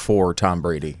root for Tom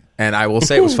Brady. And I will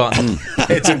say it was fun.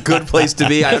 It's a good place to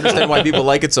be. I understand why people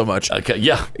like it so much. Okay,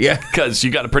 yeah. Because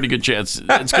you got a pretty good chance.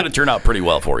 It's going to turn out pretty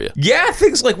well for you. Yeah,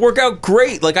 things work out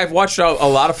great. I've watched a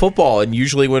lot of football, and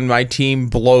usually when my team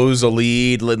blows a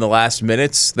lead in the last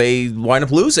minutes, they wind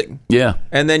up losing. Yeah.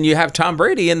 And then you have Tom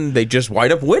Brady, and they just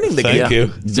wind up winning the game. Thank you.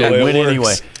 They win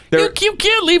anyway. You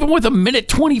can't leave him with a minute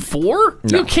 24.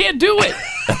 No. You can't do it.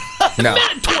 No.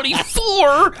 Minute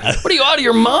 24? What are you, out of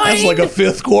your mind? That's like a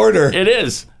fifth quarter. It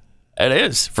is. It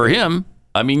is. For him,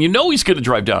 I mean, he's going to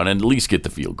drive down and at least get the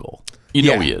field goal. You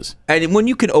know he is. And when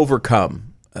you can overcome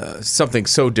something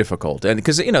so difficult, and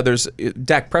because there's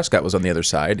Dak Prescott was on the other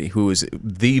side, who is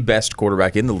the best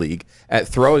quarterback in the league at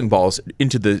throwing balls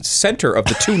into the center of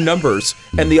the two numbers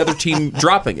and the other team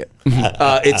dropping it.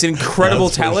 It's incredible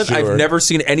talent. Sure. I've never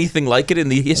seen anything like it in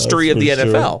the history of the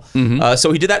NFL.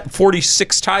 So he did that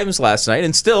 46 times last night,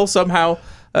 and still somehow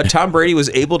Tom Brady was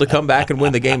able to come back and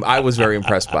win the game. I was very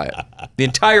impressed by it. The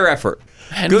entire effort.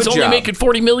 And Good he's only job. making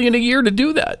 $40 million a year to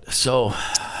do that. So.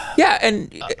 Yeah, and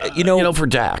for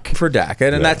Dak,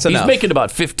 and that's enough. He's making about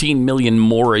 $15 million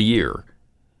more a year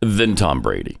than Tom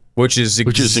Brady, which is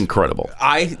incredible.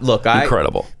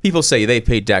 Incredible. People say they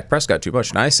paid Dak Prescott too much,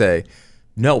 and I say,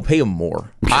 no, pay him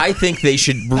more. I think they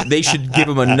should give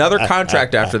him another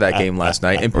contract after that game last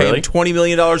night and pay him $20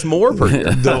 million more per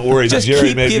year. Don't worry, just Jerry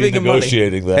keep may be giving him money.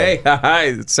 negotiating that. Hey,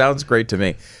 it sounds great to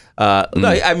me. No,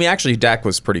 I mean, actually, Dak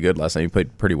was pretty good last night. He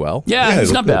played pretty well. Yeah,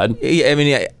 he's not bad. I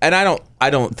mean, and I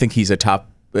don't think he's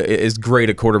as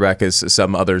great a quarterback as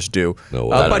some others do. No,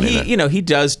 but he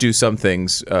does do some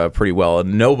things pretty well,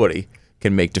 and nobody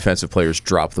can make defensive players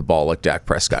drop the ball like Dak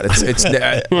Prescott.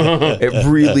 It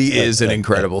really is an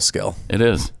incredible skill. It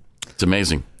is. It's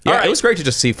amazing. Yeah, It was great to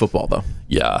just see football, though.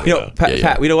 Yeah.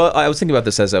 Pat, I was thinking about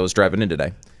this as I was driving in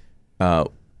today.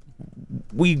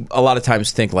 We a lot of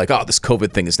times think like, oh, this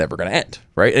COVID thing is never going to end,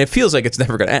 right? And it feels like it's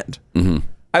never going to end. Mm-hmm.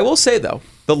 I will say, though,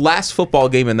 the last football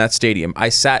game in that stadium, I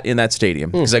sat in that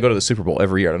stadium because I go to the Super Bowl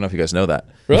every year. I don't know if you guys know that.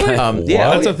 Really?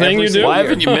 Yeah, that's a thing you do? Why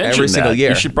haven't you mentioned every single that? year?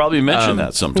 You should probably mention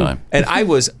that sometime. And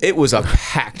it was a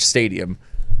packed stadium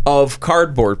of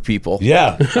cardboard people.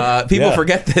 Yeah. People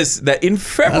forget this, that in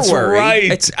February,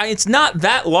 it's not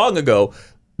that long ago,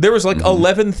 there was like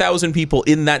 11,000 people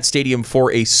in that stadium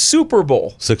for a Super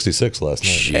Bowl. 66 last night.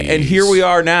 Jeez. And here we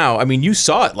are now. I mean, you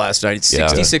saw it last night. It's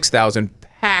 66,000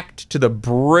 packed to the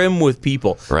brim with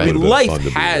people. Right. I mean, life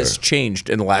has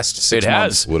changed in the last 6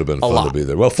 months. Would have been fun to be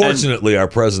there. Well, fortunately, our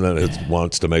president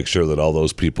wants to make sure that all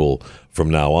those people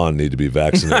from now on need to be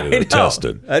vaccinated or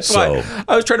tested. That's why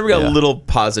I was trying to bring a little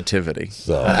positivity.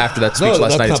 After that speech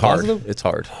last night, it's hard. Positive? It's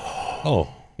hard.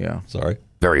 Oh. Yeah. Sorry.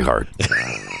 Very hard.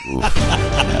 We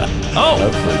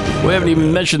haven't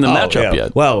even mentioned the matchup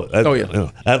yet. Well,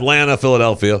 Atlanta,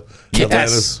 Philadelphia.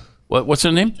 Yes. What's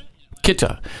her name?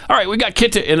 Kita. All right, we got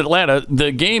Kita in Atlanta.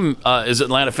 The game is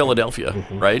Atlanta, Philadelphia,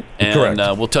 right? And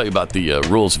correct. We'll tell you about the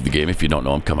rules of the game if you don't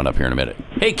know them coming up here in a minute.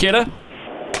 Hey, Kita.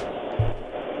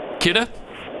 Kita?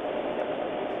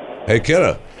 Hey,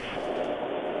 Kita.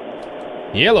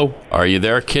 Yellow. Are you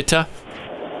there, Kita?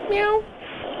 Meow.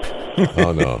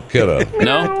 Oh, no. Kita.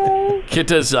 No?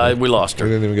 Kita's, we lost her.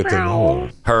 We didn't even get to know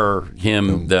her.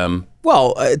 Him, them.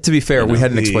 Well, to be fair, we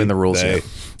hadn't explained the rules yet.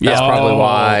 That's probably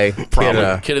why.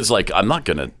 Kita's like, I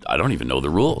don't even know the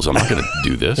rules. I'm not going to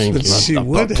do this.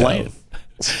 I'm not playing.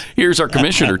 Here's our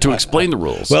commissioner to explain the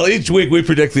rules. Well, each week we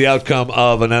predict the outcome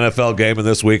of an NFL game, and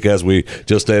this week, as we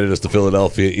just stated, it's the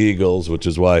Philadelphia Eagles, which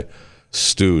is why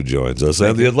Stu joins us,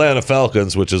 and the Atlanta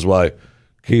Falcons, which is why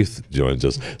Keith joins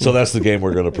us. So that's the game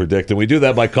we're going to predict, and we do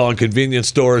that by calling convenience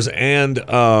stores and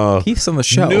Keith's on the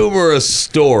show. Numerous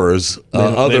stores,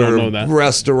 other that.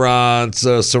 restaurants,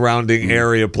 surrounding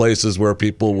area places where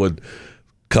people would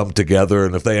come together,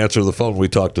 and if they answer the phone, we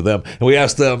talk to them, and we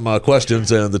ask them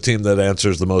questions, and the team that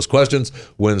answers the most questions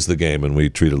wins the game, and we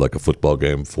treat it like a football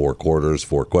game, 4 quarters,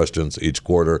 4 questions each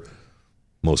quarter.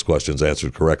 Most questions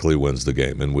answered correctly wins the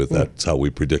game, and that's how we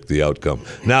predict the outcome.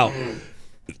 Now,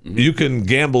 you can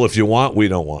gamble if you want. We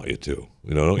don't want you to.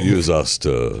 Don't use us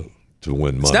to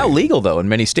win money. It's now legal, though, in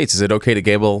many states. Is it okay to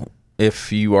gamble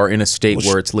if you are in a state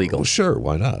where it's legal? Well, sure.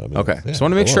 Why not? Okay. Just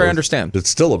want to make sure I understand. It's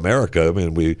still America. I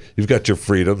mean, you've got your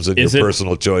freedoms and your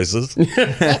personal choices. You can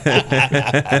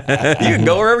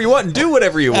go wherever you want and do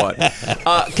whatever you want.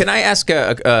 Can I ask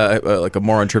a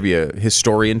moron trivia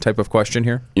historian type of question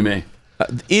here? You may.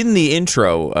 In the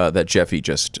intro that Jeffy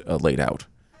just laid out,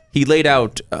 he laid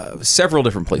out several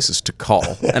different places to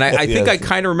call. And I think I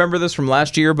kind of remember this from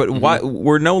last year, but why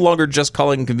we're no longer just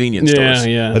calling convenience stores.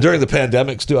 Yeah. During the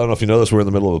pandemic, Stu, I don't know if you know this, we're in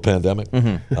the middle of a pandemic.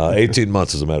 18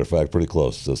 months, as a matter of fact, pretty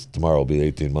close. Tomorrow will be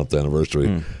the 18-month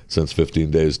anniversary since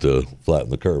 15 days to flatten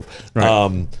the curve.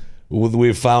 Right.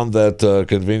 We've found that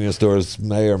convenience stores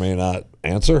may or may not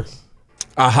answer.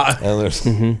 And there's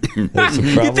some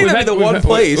problem. You'd think that'd be the one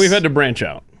place. We've had to branch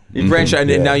out. You branch out,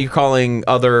 and now you're calling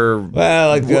other. Well,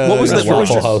 like what was the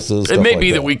Waffle Houses? It may like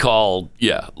be that we call,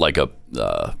 like a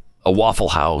Waffle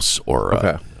House or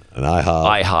an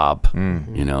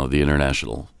IHOP. The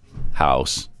international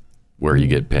house where you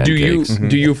get pancakes.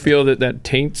 Do you feel that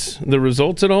taints the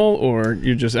results at all, or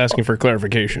you're just asking for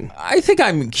clarification? I think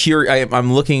I'm curious.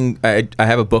 I'm looking. I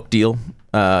have a book deal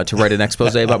to write an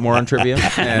expose about moron trivia,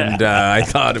 and I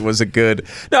thought it was a good.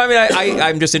 No, I mean,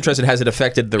 I'm just interested. Has it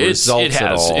affected the results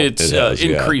at all? It's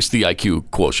increased the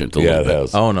IQ quotient a little bit. It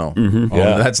has. Oh no,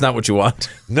 that's not what you want.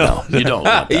 No, you don't.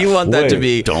 Want that. You want that to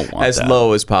be as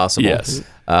low as possible. Yes.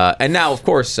 And now, of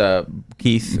course,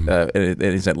 Keith and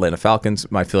his Atlanta Falcons,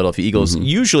 my Philadelphia Eagles.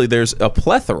 Usually, there's a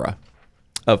plethora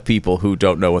of people who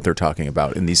don't know what they're talking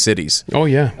about in these cities. Oh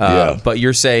yeah. But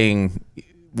you're saying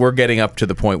we're getting up to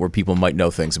the point where people might know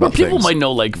things about people things. might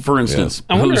know, like, for instance,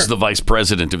 who's the vice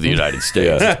president of the United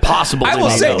States. It's possible. I will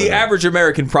say the average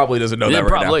American probably doesn't know that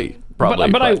right now. Probably.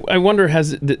 But I wonder,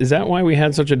 is that why we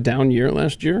had such a down year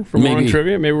last year for moron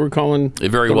trivia? Maybe we're calling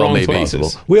it very the well wrong maybe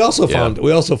places. We also found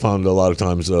a lot of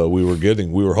times we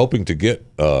were hoping to get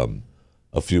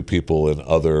a few people in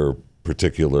other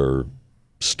particular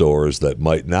stores that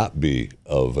might not be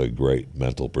of a great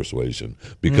mental persuasion,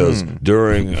 because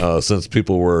since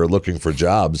people were looking for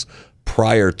jobs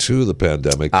prior to the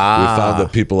pandemic, we found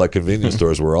that people at convenience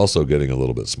stores were also getting a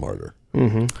little bit smarter.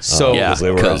 So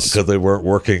because they weren't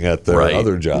working at their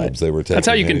other jobs, they were taking. That's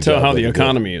how you can tell how the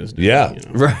economy is doing. Yeah,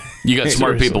 right. You got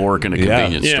smart people working at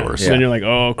convenience stores. And then you're like,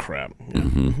 oh crap.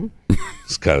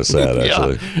 It's kind of sad,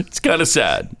 actually. It's kind of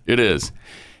sad. It is.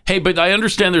 Hey, but I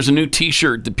understand there's a new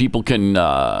T-shirt that people can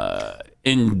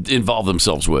involve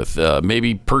themselves with,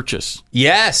 maybe purchase.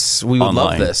 Yes, we would online.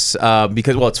 love this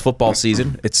because, it's football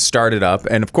season. It's started up.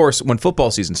 And, of course, when football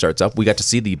season starts up, we got to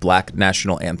see the Black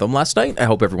National Anthem last night. I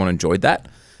hope everyone enjoyed that.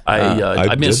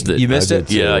 I missed it. You missed it?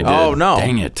 Yeah, I did. Oh, no.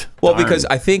 Dang it. Well, because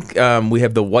I think we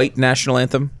have the white national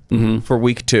anthem for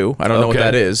week 2. I don't know what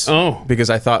that is. Oh.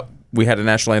 Because I thought we had a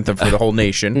national anthem for the whole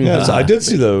nation. Yes, I did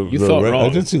see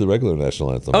the regular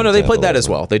national anthem. Oh no, they played that as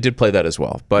well. They did play that as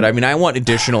well. But I mean, I want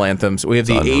additional anthems. We have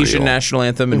the Asian national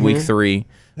anthem in week 3.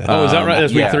 Oh, is that right?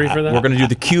 That's week 3 for that? We're going to do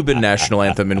the Cuban national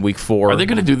anthem in week 4. Are they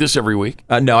going to do this every week?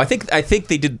 No, I think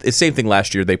they did the same thing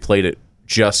last year. They played it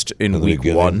just in week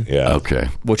 1. Yeah. Okay.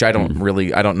 Which I don't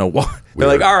know why. They're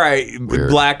like, all right,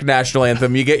 Black national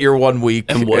anthem. You get your 1 week.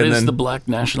 And what is the Black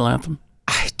national anthem?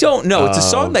 I don't know. It's a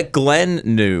song that Glenn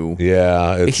knew.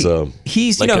 Yeah, it's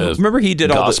he's like remember he did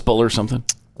gospel or something.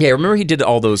 Yeah, remember he did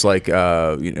all those like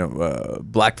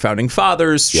Black Founding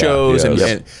Fathers shows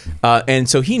and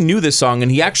so he knew this song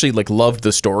and he actually like loved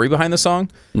the story behind the song.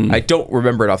 I don't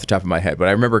remember it off the top of my head, but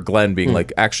I remember Glenn being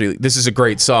like, actually, this is a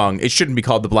great song. It shouldn't be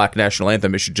called the Black National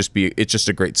Anthem. It's just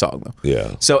a great song though.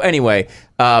 Yeah. So anyway,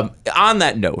 on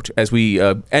that note, as we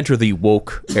enter the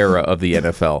woke era of the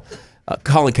NFL.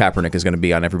 Colin Kaepernick is going to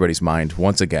be on everybody's mind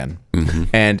once again.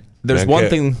 And there's one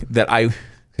thing that I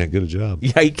can't get a job.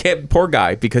 Yeah, he can't. Poor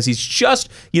guy, because he's just,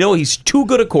 he's too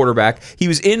good a quarterback. He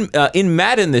was in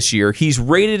Madden this year. He's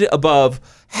rated above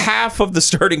half of the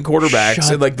starting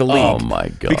quarterbacks in like the league. Oh my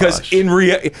gosh.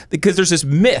 Because there's this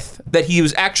myth that he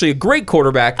was actually a great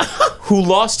quarterback who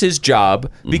lost his job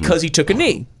because he took a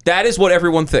knee. That is what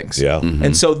everyone thinks. Yeah.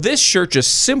 And so this shirt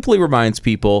just simply reminds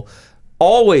people,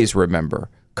 always remember,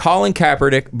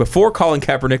 before Colin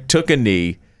Kaepernick took a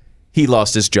knee, he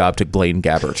lost his job to Blaine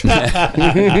Gabbert.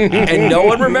 And no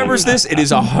one remembers this. It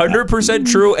is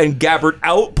 100% true, and Gabbert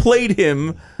outplayed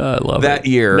him that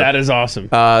year. That is awesome.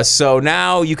 So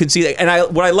now you can see that.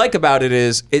 And what I like about it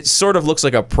is it sort of looks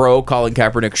like a pro Colin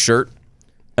Kaepernick shirt,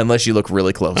 unless you look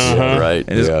really close. Right.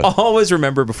 And just always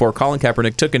remember, before Colin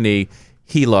Kaepernick took a knee,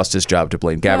 he lost his job to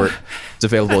Blaine Gabbert. It's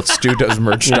available at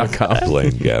StuDoesMerch.com.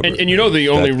 Blaine Gabbert. And the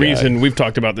only reason, we've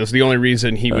talked about this, the only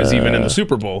reason he was even in the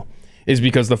Super Bowl is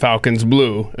because the Falcons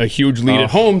blew a huge lead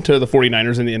at home to the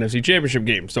 49ers in the NFC Championship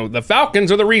game. So the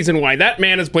Falcons are the reason why that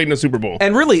man has played in the Super Bowl.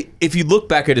 And really, if you look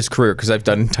back at his career, because I've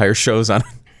done entire shows on it,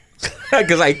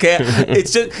 because I can't.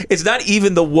 It's not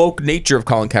even the woke nature of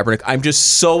Colin Kaepernick. I'm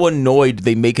just so annoyed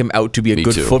they make him out to be a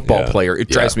good football player. It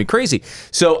drives me crazy.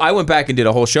 So I went back and did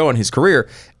a whole show on his career,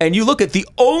 and you look at the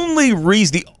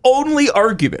only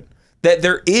argument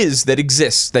that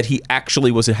exists that he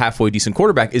actually was a halfway decent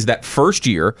quarterback is that first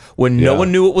year when no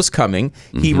one knew it was coming.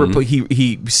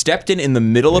 He stepped in the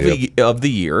middle of the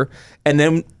year, and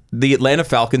then the Atlanta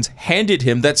Falcons handed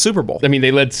him that Super Bowl. I mean,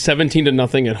 they led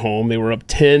 17-0 at home. They were up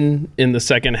 10 in the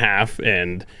second half,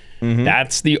 and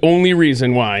that's the only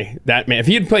reason why that man, if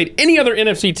he had played any other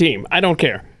NFC team, I don't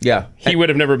care. Yeah. He would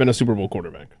have never been a Super Bowl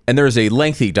quarterback. And there is a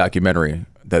lengthy documentary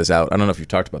that is out. I don't know if you've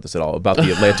talked about this at all, about the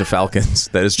Atlanta Falcons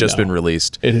that has just been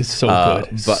released. It is so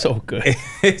good. So good.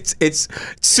 It's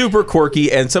super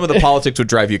quirky, and some of the politics would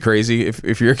drive you crazy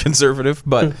if you're a conservative.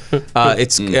 But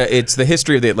it's the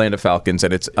history of the Atlanta Falcons,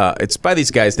 and it's by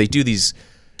these guys. They do these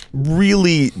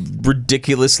really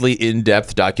ridiculously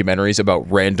in-depth documentaries about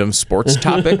random sports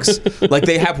topics. Like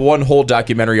they have one whole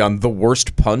documentary on the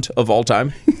worst punt of all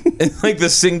time. like the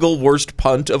single worst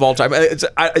punt of all time. It's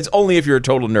only if you're a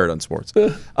total nerd on sports.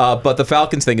 But the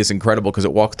Falcons thing is incredible because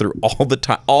it walked through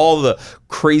all the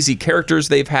crazy characters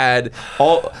they've had,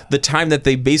 all the time that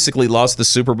they basically lost the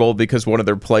Super Bowl because one of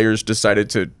their players decided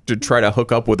to try to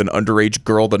hook up with an underage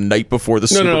girl the night before the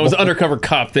Super Bowl. No, it was an undercover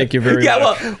cop. Thank you very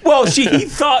much. Well, he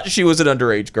thought she was an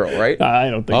underage girl, right? I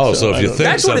don't think so. Oh, so if you think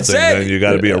That's something, what it said. then you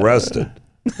got to be arrested.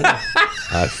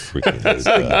 I freaking hate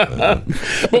that.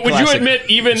 But would you admit,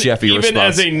 even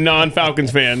as a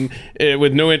non-Falcons fan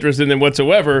with no interest in them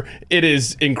whatsoever, it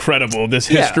is incrable, this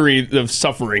history of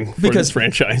suffering for this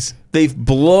franchise. They've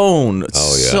blown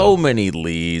so many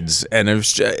leads, and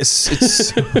it's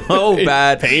so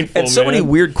bad. Painful, and so many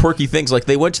weird, quirky things. Like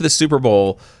they went to the Super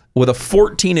Bowl with a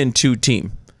 14-2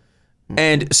 team,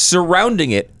 and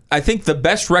surrounding it, I think the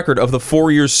best record of the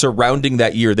 4 years surrounding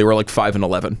that year, they were like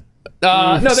 5-11.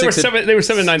 No, they were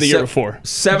 7-9 the year before.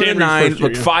 7-9,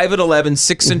 look, 5-11,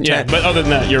 6-10. Yeah, but other than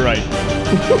that, you're right.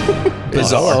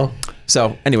 Bizarre.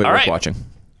 So anyway, we're watching.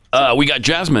 We got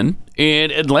Jasmine in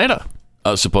Atlanta,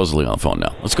 supposedly on the phone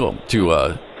now. Let's go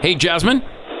to. Hey, Jasmine.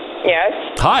 Yes.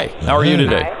 Hi. How are you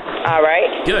today? Hi. All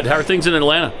right. Good. How are things in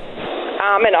Atlanta?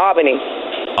 I'm in Albany.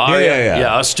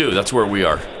 Yeah, us too. That's where we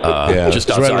are.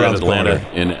 Just outside of Atlanta,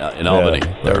 in Albany.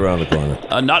 Right around the corner.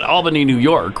 Not Albany, New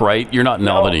York, right? You're not in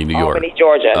Albany, New York. Albany,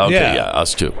 Georgia. Okay, yeah,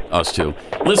 us too.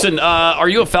 Listen, are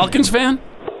you a Falcons fan?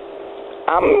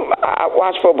 I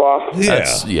watch football.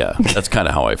 That's kind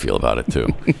of how I feel about it too.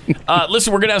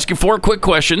 Listen, we're going to ask you 4 quick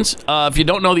questions. If you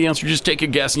don't know the answer, just take a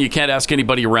guess, and you can't ask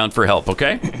anybody around for help,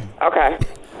 okay? Okay.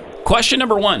 Question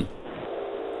number 1.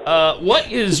 What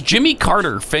is Jimmy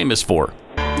Carter famous for?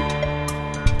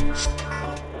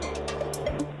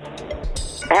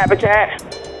 Habitat.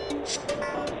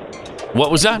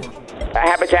 What was that?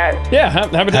 Habitat. Yeah,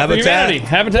 Habitat for Humanity.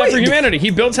 Habitat for Humanity. He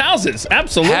builds houses.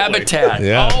 Absolutely. Habitat.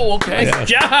 Yeah. Oh, okay. Nice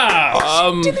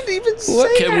job. Didn't even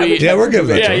say Can we? Yeah, we're giving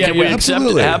that. Can we accept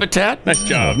Habitat? Nice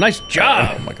job. Nice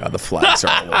job. Oh my God, the flags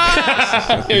are all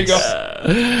over. Here you go.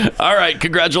 All right,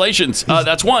 congratulations.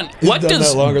 That's 1. What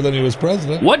does that longer than he was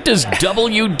president? What does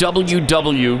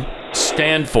WWW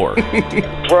stand for?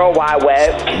 World Wide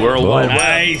Web. World Wide Web.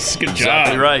 Nice. Good job.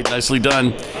 Exactly right. Nicely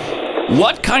done.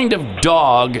 What kind of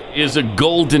dog is a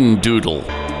golden doodle?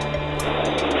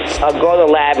 A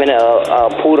golden lab and a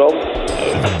poodle.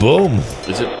 Boom.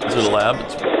 Is it a lab?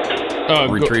 It's a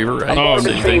retriever, right?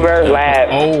 Retriever, lab,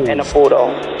 and a poodle.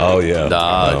 Oh, yeah.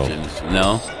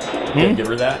 No? Can't give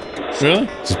her that? Really?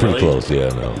 She's pretty close, yeah,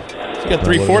 no. You got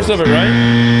 3/4 of it,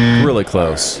 right? Really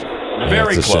close.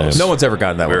 Very close. No one's ever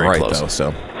gotten that Very one right, close. though.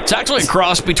 So it's actually a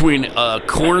cross between a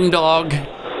corn dog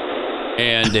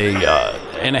and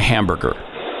a hamburger.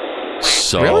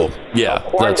 So really? Yeah,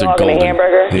 corn that's a dog golden and a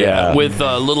hamburger. Yeah, with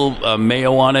a little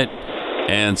mayo on it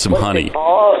and some honey,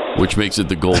 which makes it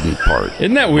the golden part.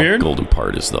 Isn't that weird? The golden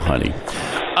part is the honey.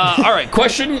 All right,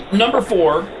 question number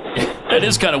 4. That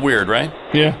is kind of weird, right?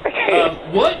 Yeah.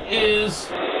 What is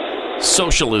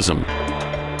socialism?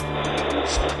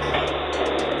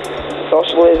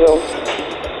 Socialism.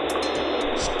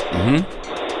 Mm-hmm.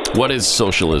 What is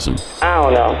socialism? I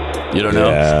don't know. You don't know?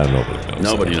 Yeah,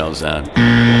 nobody knows that.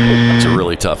 It's a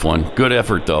really tough one. Good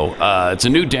effort, though. It's a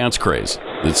new dance craze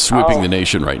that's sweeping the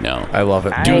nation right now. I love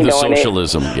it. Do the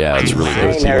socialism. Yeah, it's really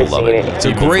good. People love it. It's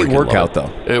a great workout, though.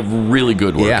 A really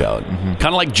good workout. Yeah. Mm-hmm. Kind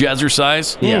of like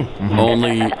jazzercise. Yeah.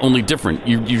 Mm-hmm. Only different.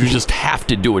 You just have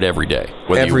to do it every day,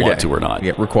 whether you want to or not.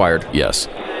 Yeah, required. Yes.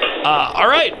 All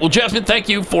right. Well, Jasmine, thank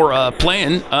you for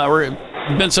playing.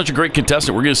 You've been such a great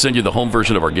contestant. We're going to send you the home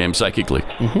version of our game psychically.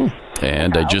 Mm-hmm.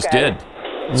 And I just did.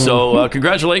 So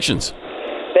congratulations.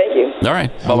 Thank you. All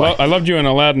right. Bye-bye. I loved you in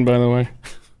Aladdin, by the way.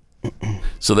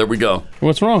 So there we go.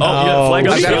 What's wrong? Oh, you got a flag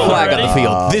on the field. I got a flag on the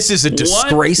field. This is a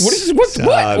disgrace.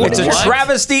 What? It's a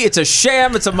travesty. It's a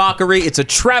sham. It's a mockery. It's a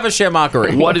Travisham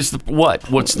mockery. What's the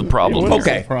problem? What is the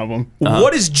problem?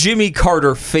 What is Jimmy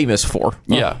Carter famous for?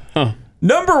 Yeah.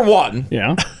 Number 1.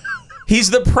 Yeah. He's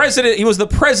the president. He was the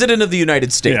president of the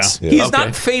United States. Yeah. He's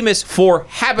not famous for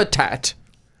habitat.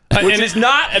 Which is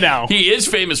not now. He is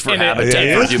famous for Habitat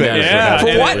for Humanity. Yeah.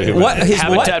 For what? What? His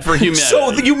Habitat for Humanity.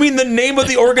 So you mean the name of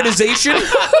the organization?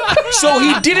 So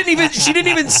she didn't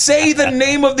even say the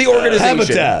name of the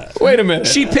organization. Habitat. Wait a minute.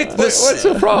 She picked this. What's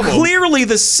the problem? Clearly,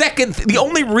 the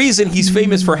only reason he's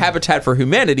famous for Habitat for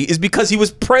Humanity is because he was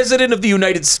president of the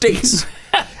United States.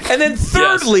 And then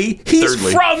thirdly, he's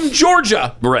from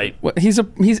Georgia. Right. Well, he's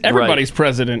everybody's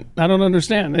president. I don't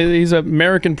understand. He's an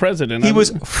American president. He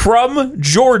was from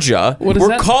Georgia.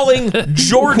 We're calling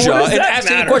Georgia and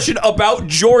asking a question about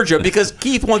Georgia because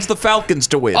Keith wants the Falcons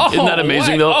to win. Isn't that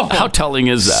amazing, though? How telling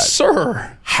is that?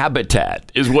 Sir.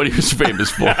 Habitat is what he was famous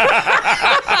for.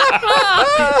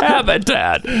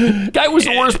 Habitat. Guy was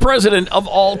the worst president of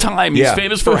all time. He's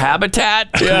famous for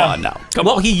Habitat. Come on now.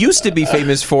 Well, he used to be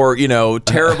famous for,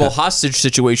 terrible hostage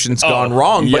situations gone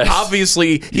wrong, but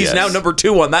obviously he's now number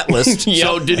 2 on that list.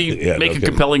 So did he make a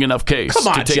compelling enough case Come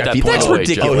on, to take Jeffy, that point that's away?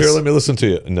 ridiculous. Oh, here, let me listen to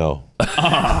you. No.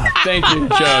 Thank you,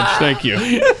 Judge. Thank you.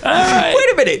 Wait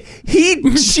a minute.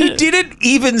 She didn't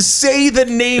even say the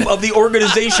name of the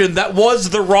organization that was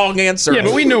the wrong answer. Yeah,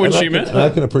 but we knew what she meant. I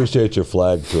can appreciate your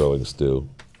flag throwing, Stu.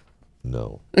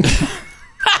 No.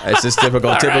 It's just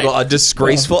typical, a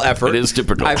disgraceful effort. It is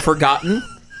typical. I've forgotten.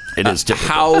 It is typical.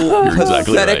 How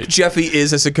exactly pathetic Jeffy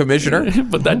is as a commissioner.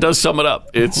 But that does sum it up.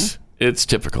 It's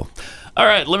typical. All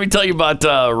right, let me tell you about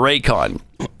Raycon.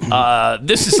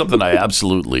 This is something I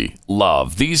absolutely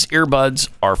love. These earbuds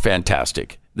are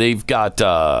fantastic. They've got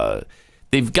a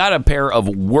pair of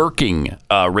working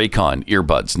Raycon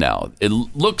earbuds now. It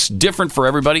looks different for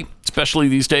everybody, especially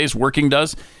these days. Working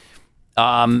does.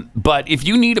 But if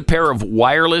you need a pair of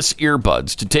wireless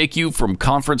earbuds to take you from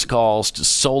conference calls to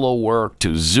solo work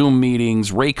to Zoom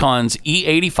meetings, Raycon's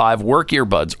E85 work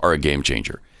earbuds are a game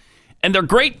changer. And they're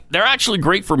great. They're actually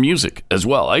great for music as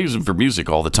well. I use them for music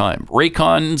all the time.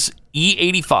 Raycon's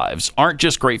E85s aren't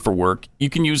just great for work. You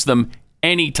can use them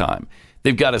anytime.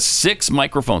 They've got a 6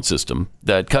 microphone system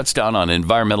that cuts down on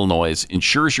environmental noise,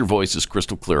 ensures your voice is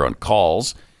crystal clear on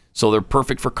calls, so they're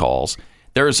perfect for calls.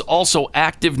 There's also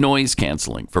active noise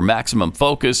canceling for maximum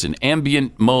focus and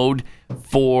ambient mode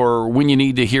for when you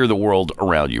need to hear the world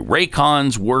around you.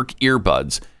 Raycon's work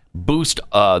earbuds boast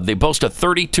a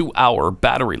 32-hour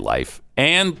battery life,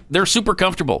 and they're super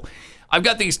comfortable. I've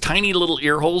got these tiny little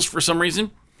ear holes for some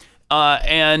reason,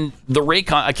 and the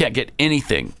Raycon, I can't get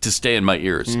anything to stay in my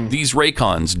ears. These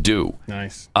Raycons do.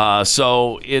 Nice.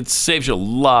 So it saves you a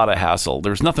lot of hassle.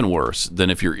 There's nothing worse than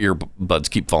if your earbuds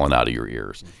keep falling out of your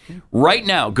ears. Right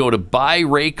now, go to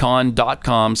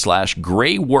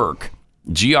buyraycon.com/graywork,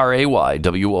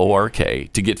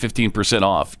 GRAYWORK, to get 15%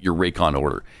 off your Raycon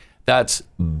order. That's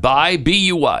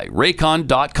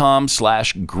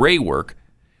raycon.com/graywork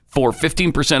for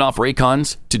 15% off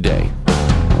Raycons today.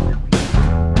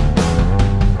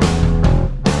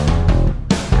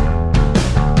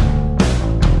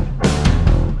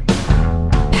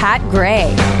 Pat Gray.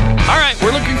 All right,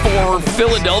 we're looking for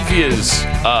Philadelphia's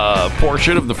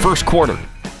portion of the first quarter.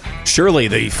 Surely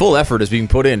the full effort is being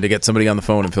put in to get somebody on the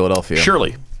phone in Philadelphia.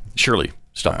 Shirley.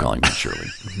 Stop calling me Shirley.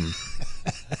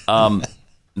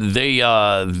 The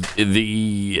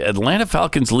Atlanta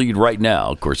Falcons lead right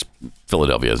now. Of course,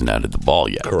 Philadelphia hasn't added the ball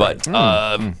yet. Correct.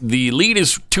 But the lead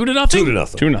is 2-0?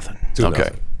 2-0. Okay.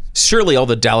 Surely all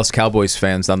the Dallas Cowboys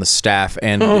fans on the staff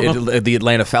and the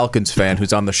Atlanta Falcons fan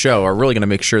who's on the show are really going to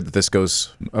make sure that this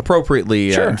goes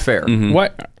appropriately and fair.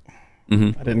 What?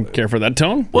 I didn't care for that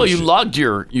tone. Well, you logged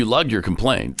your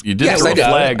complaint. You did throw a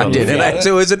flag on it. the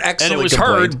So it was an excellent and it was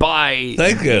complaint. heard by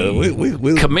Thank you.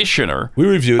 We commissioner. We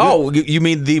reviewed it. Oh, you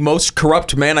mean the most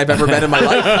corrupt man I've ever met in my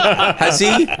life? Has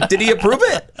he? Did he approve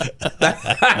it?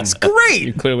 That's great.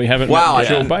 You clearly haven't met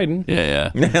Joe Biden.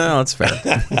 Yeah. No, that's fair.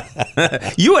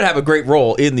 You would have a great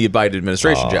role in the Biden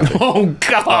administration, Jeff. Oh,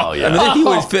 God. Oh, yeah. I mean, he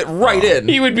would fit right in.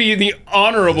 He would be the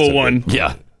honorable one.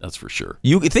 Yeah, that's for sure.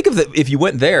 You think of if you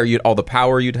went there, all the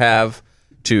power you'd have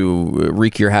to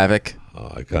wreak your havoc.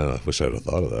 I kind of wish I'd have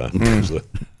thought of that.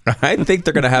 I think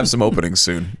they're going to have some openings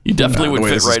soon. You definitely would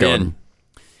fit right in.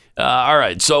 All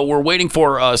right, so we're waiting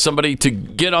for somebody to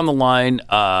get on the line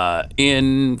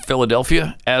in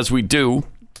Philadelphia. As we do,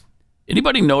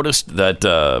 anybody noticed that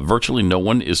virtually no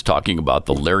one is talking about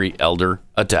the Larry Elder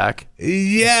attack?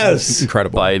 Yes.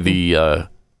 Incredible. By the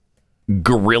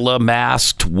gorilla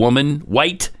masked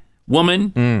white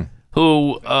woman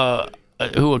who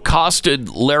accosted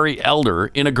Larry Elder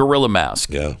in a gorilla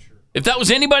mask. Yeah. If that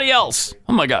was anybody else,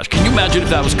 oh my gosh, can you imagine if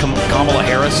that was Kamala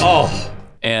Harris? Oh.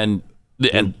 And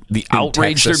the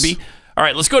outrage there'd be. All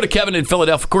right, let's go to Kevin in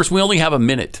Philadelphia. Of course, we only have a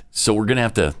minute, so we're gonna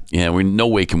have to. No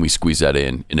way can we squeeze that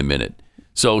in a minute.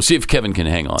 So see if Kevin can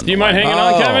hang on. Do you mind hanging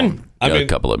on, Kevin? Got a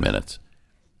couple of minutes.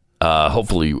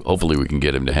 Hopefully we can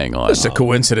get him to hang on. Just a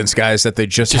coincidence, guys, that they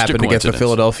just happened to get the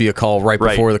Philadelphia call right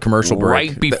before the commercial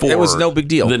break. Right before it was no big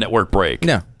deal. The network break.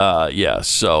 No.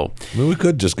 So I mean, we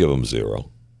could just give him 0.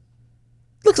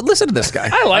 Listen to this guy.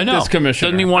 I like this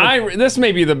commissioner. Doesn't he want this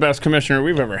may be the best commissioner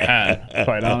we've ever had,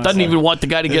 quite honestly. Doesn't even want the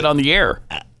guy to get on the air.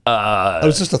 It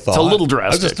was just a thought. It's a little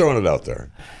drastic. I was just throwing it out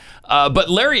there. But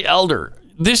Larry Elder,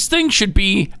 this thing should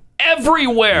be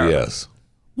everywhere. Yes.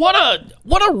 What a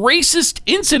racist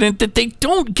incident that they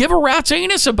don't give a rat's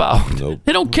anus about. Nope.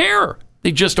 They don't care.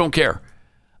 They just don't care.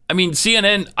 I mean,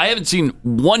 CNN, I haven't seen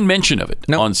one mention of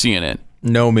it on CNN.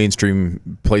 No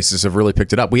mainstream places have really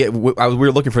picked it up. We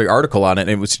were looking for the article on it,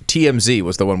 and it was TMZ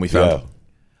was the one we found.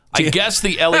 I guess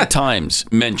the LA Times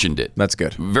mentioned it. That's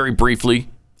good. Very briefly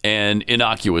and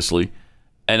innocuously.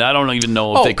 And I don't even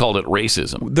know if they called it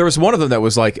racism. There was one of them that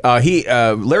was like,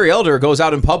 Larry Elder goes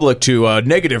out in public to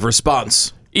negative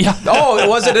response. Yeah. Oh,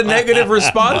 was it a negative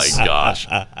response? My gosh.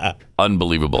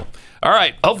 Unbelievable. All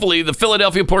right. Hopefully the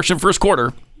Philadelphia portion first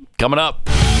quarter coming up.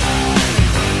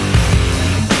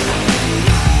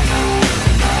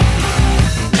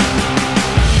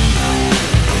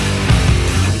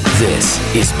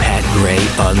 This is Pat Gray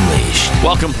Unleashed.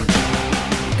 Welcome.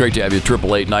 Great to have you.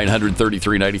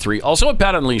 888-933-93. Also at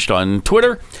Pat Unleashed on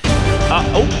Twitter.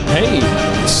 Hey.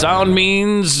 Sound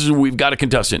means we've got a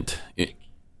contestant.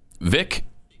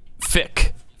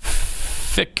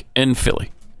 Fick, and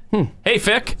Philly. Hey,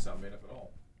 Fick.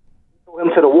 Him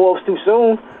to the Wolves too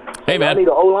soon. Hey, man. I need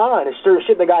an O-line. It's sure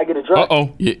shit. They gotta get a drop.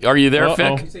 Are you there,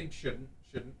 Fick? He said shouldn't.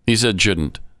 He said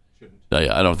shouldn't.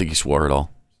 I don't think he swore at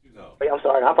all. Wait, I'm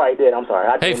sorry. I probably did. I'm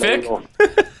sorry. Hey, Fick.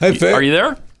 Hey, Fick. Are you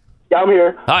there? Yeah, I'm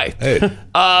here. Hi. Hey.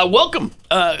 Welcome.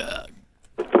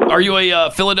 Are you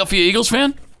a Philadelphia Eagles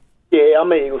fan? Yeah,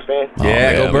 I'm an Eagles fan.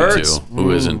 Yeah, go Birds.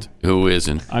 Who isn't? Who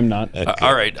isn't? I'm not.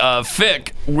 All right,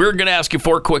 Fick, we're going to ask you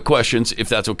 4 quick questions, if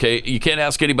that's okay. You can't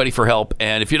ask anybody for help,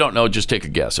 and if you don't know, just take a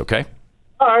guess, okay?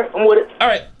 All right, I'm with it. All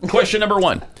right, question number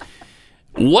 1.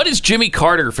 What is Jimmy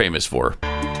Carter famous for?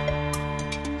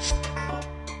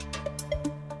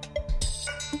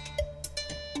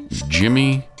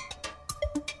 Jimmy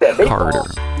Carter.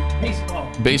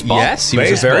 Baseball? Yes, he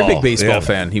was a very big baseball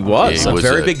fan. He was a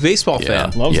very big baseball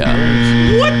fan. Loves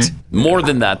birds. What? More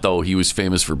than that, though, he was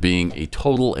famous for being a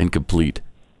total and complete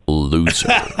loser.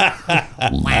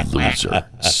 Loser.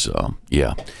 So,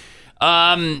 yeah.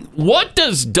 What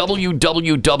does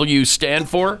WWW stand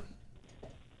for?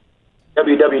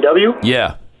 WWW?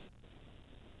 Yeah.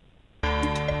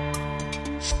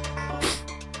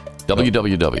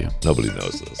 WWW. Nobody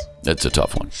knows this. That's a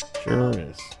tough one. Sure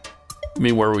is. I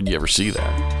mean, where would you ever see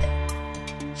that?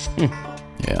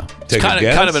 Yeah. It's Take a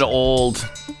guess? kind of an old,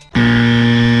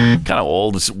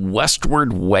 it's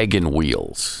Westward Wagon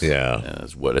Wheels. Yeah.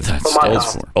 That's what that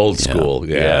stands for. Old school.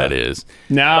 Yeah, it is.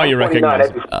 Now you recognize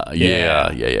it.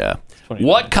 Yeah.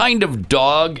 What kind of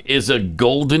dog is a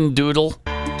golden doodle?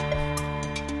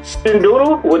 Golden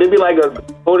doodle? Would it be like a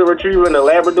golden retriever and a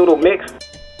labradoodle mix?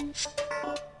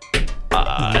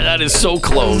 That is so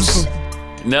close.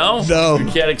 No? No. You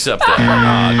can't accept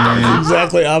that.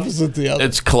 Exactly opposite the other.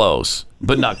 It's close,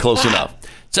 but not close enough.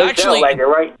 It's They actually sound like it,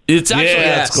 right? It's actually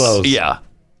that's close. Yeah.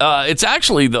 It's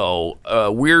actually though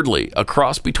weirdly a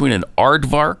cross between an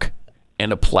aardvark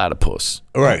and a platypus.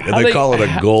 Right, and they call it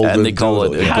a golden And they call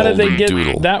doodle. it a How did they golden get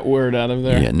doodle. that word out of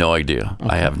there? Yeah, no idea.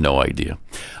 I have no idea.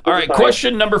 All right,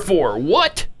 question number 4.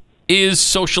 What is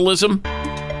socialism?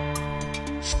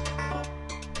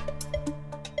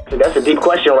 That's a deep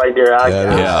question right there.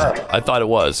 Yeah, I thought it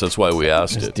was. That's why we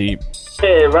asked it. Deep.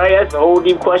 Yeah, right. That's a whole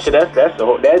deep question. That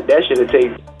should have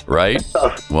taken. Right?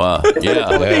 Wow.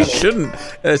 Yeah. He shouldn't.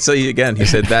 So again, he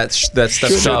said that stuff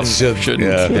Shouldn't.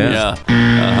 Yeah.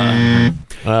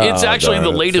 It's actually the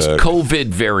darn it, latest Fick. COVID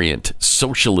variant,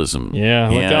 socialism. Yeah,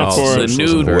 look out for the it.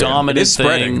 new dominant It is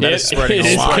spreading. thing. That is spreading. It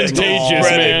is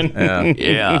contagious, man.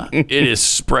 Yeah, it is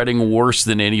spreading worse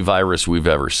than any virus we've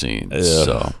ever seen.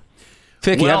 So,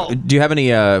 Fick, do you have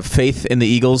any faith in the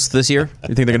Eagles this year?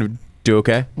 You think they're going to do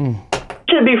okay?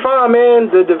 Should be fine, man.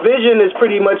 The division is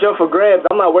pretty much up for grabs.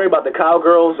 I'm not worried about the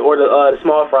Cowgirls or the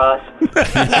small fries.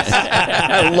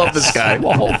 I love this guy.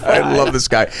 I love this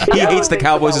guy. He hates the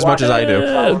Cowboys as much as I do.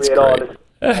 That's great.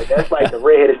 That's like the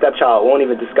redheaded stepchild. Won't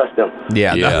even discuss them.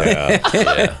 Yeah.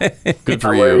 Good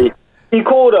for you. He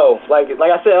cool though. Like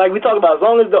I said, like we talk about, as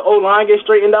long as the O line gets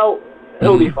straightened out,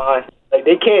 he'll be fine. Like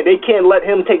they can't let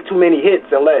him take too many hits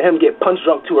and let him get punch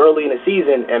drunk too early in the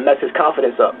season and mess his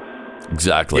confidence up.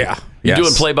 Exactly. Yeah. You Yes.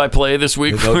 doing play-by-play this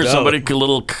week for somebody? A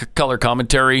little color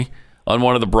commentary on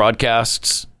one of the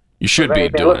broadcasts? You should be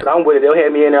doing Listen, I'm with it. They'll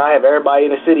have me in there. I have everybody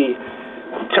in the city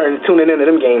tuning into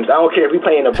them games. I don't care if we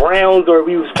playing the Browns or if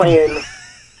we was playing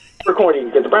recording,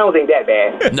 because the Browns ain't that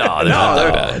bad. No, they're not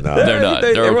that bad. No. They're not.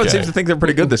 They're Everyone okay. seems to think they're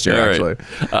pretty good this year, All actually.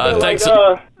 right. Thanks.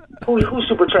 Who's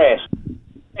super trash?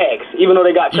 Eggs. Even though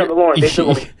they got Trevor Lawrence, they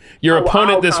still gonna be. Your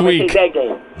opponent this week. That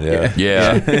game.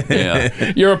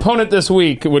 Yeah. Your opponent this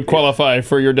week would qualify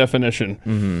for your definition.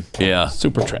 Mm-hmm. Yeah.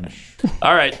 Super trash.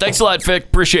 All right. Thanks a lot, Vic.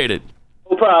 Appreciate it.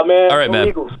 No problem, man. All right, man.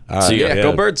 Eagles. See ya.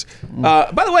 Go Birds.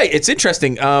 By the way, it's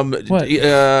interesting.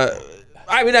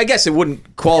 I mean, I guess it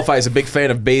wouldn't qualify as a big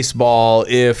fan of baseball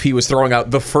if he was throwing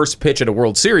out the first pitch at a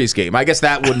World Series game. I guess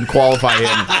that wouldn't qualify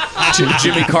him to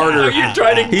Jimmy Carter. Are you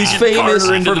trying to He's get famous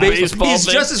Carter into for the baseball. He's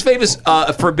thing? just as famous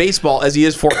for baseball as he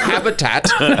is for habitat.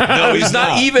 No, he's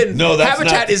not. even. No, that's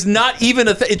habitat not. is not even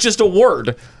a thing. It's just a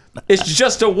word. It's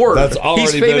just a word. That's already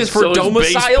He's famous been- for so is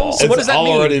baseball. domiciles. What does that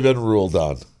mean? already been ruled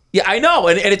on. Yeah, I know,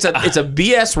 and it's a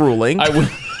BS ruling.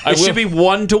 It should be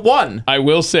 1-1. I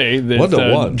will say that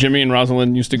 1-1. Jimmy and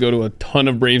Rosalind used to go to a ton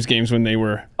of Braves games when they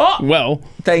were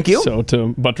Thank you. So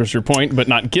to buttress your point, but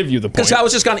not give you the point. Because I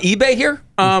was just on eBay here.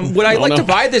 Would I like to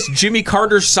buy this Jimmy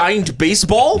Carter signed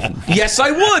baseball? Yes,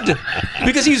 I would.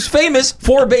 Because he's famous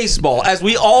for baseball, as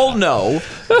we all know.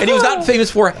 And he was not famous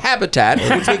for habitat,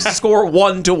 which makes the score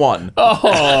 1-1.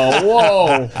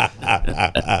 Oh,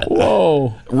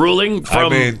 whoa. Ruling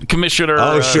from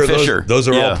Commissioner Fisher. Those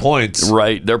are all points.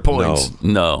 Right. They're points.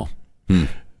 No.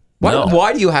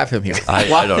 Why do you have him here? I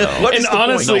don't know. What is And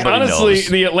the point? honestly,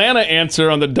 the Atlanta answer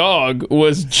on the dog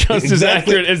was just as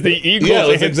accurate as the Eagles Yeah, it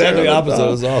was answer exactly on the opposite. dog.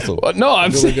 It was awesome. No,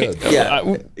 I'm Really saying.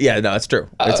 good. Yeah, no, it's true.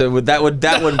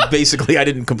 That one basically I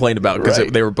didn't complain about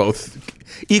because they were both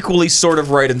equally sort of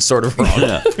right and sort of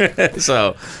wrong.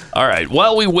 So, all right.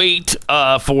 While we wait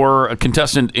for a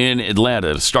contestant in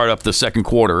Atlanta to start up the second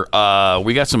quarter,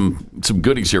 we got some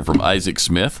goodies here from Isaac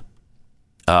Smith.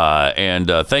 And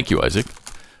thank you, Isaac.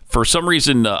 For some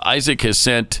reason, Isaac has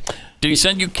sent... Did he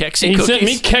send you Kexi cookies? He sent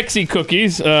me Kexi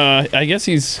cookies. I guess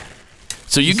he's...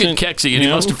 So you get Kexi, and he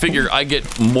must have figured I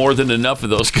get more than enough of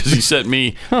those because he sent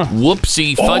me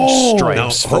whoopsie fudge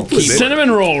stripes for Keebler.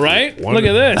 Cinnamon roll, right? Look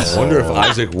at this. I wonder if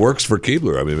Isaac works for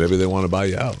Keebler. I mean, maybe they want to buy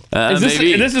you out.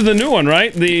 Maybe. This is the new one,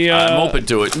 right? I'm open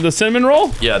to it. The cinnamon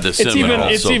roll? Yeah, the cinnamon roll.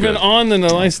 It's So even good. on in the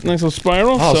nice little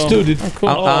spiral. Oh, Stu, did cool.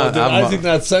 Isaac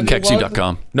not send you one?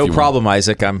 Kexi.com. no problem,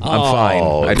 Isaac. I'm fine.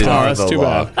 I didn't. that's too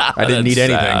bad. I didn't need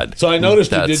anything. Sad. So I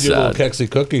noticed you That's did your little sad. Kexi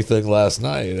cookie thing last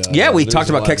night. Yeah, we News talked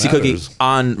and about Why It Kexi Cookie Matters.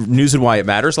 on News and Why It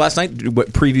Matters last night.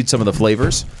 Previewed some of the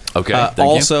flavors. Okay, thank you.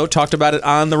 Also talked about it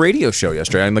on the radio show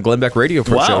yesterday, on the Glenn Beck Radio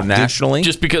Show nationally.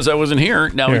 Just because I wasn't here,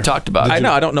 now we talked about it. I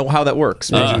know. I don't know how that works.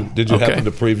 Did you happen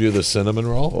to preview the cinnamon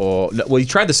roll? Oh, no, well, you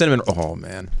tried the cinnamon. Oh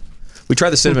man, we tried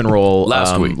the cinnamon roll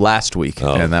last week,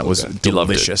 and that was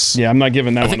delicious. Yeah, I'm not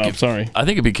giving that one up. Sorry. I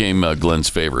think it became Glenn's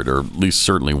favorite, or at least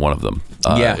certainly one of them.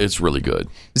 Yeah. It's really good.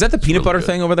 Is that the peanut butter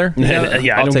thing over there?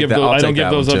 Yeah, I don't give those. I don't give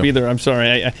those up either. I'm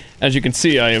sorry. As you can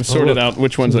see, I have sorted out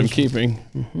which ones I'm keeping.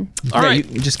 All right,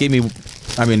 you just gave me.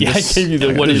 I mean, I gave you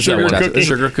the what is sugar that? cookie.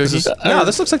 Sugar cookies? No,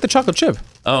 this looks like the chocolate chip.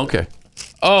 Oh, okay.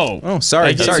 Oh,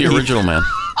 sorry. That's Sorry, the Keith. original, man.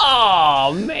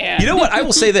 Oh man. You know what? I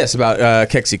will say this about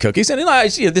Kexi cookies, and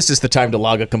this is the time to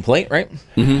log a complaint, right?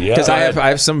 Mm-hmm. Because I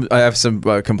have some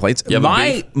complaints. You have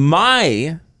a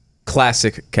My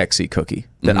classic Kexi cookie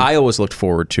that I always looked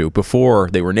forward to before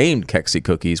they were named Kexi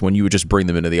cookies, when you would just bring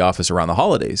them into the office around the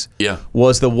holidays,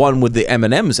 was the one with the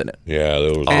M&Ms in it. Yeah,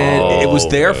 there was. And it was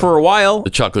there for a while.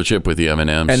 The chocolate chip with the M&Ms.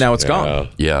 And now it's gone.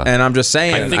 Yeah. And I'm just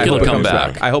saying, I think hope it'll it come comes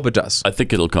back. I hope it does. I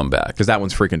think it'll come back. Because that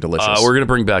one's freaking delicious. We're going to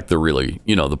bring back the really,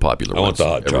 the popular I want ones. the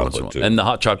hot every once in a chocolate, while. too. And the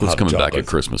hot chocolate's Hot coming back chocolate. at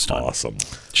Christmas time. Awesome.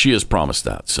 She has promised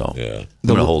that, so Yeah. I'm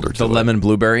going to hold her to the it. lemon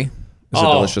blueberry is a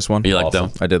delicious one. You like that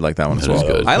one? I did like that one as well.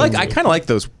 good. I kind of like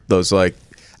those like,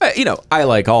 I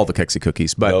like all the Kexi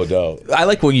cookies, but No doubt. I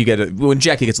like when when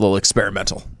Jackie gets a little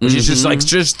experimental. She's just like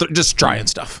just trying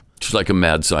stuff. She's like a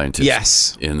mad scientist.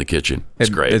 Yes. In the kitchen. It's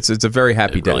great. It's a very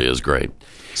happy day. It really is great.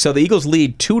 So the Eagles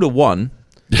lead 2-1.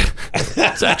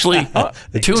 It's actually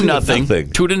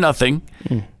 2-0.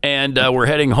 2-0. And we're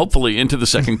heading hopefully into the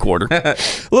second quarter. A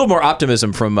little more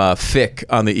optimism from Fick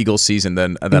on the Eagles season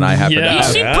than I happen to You have.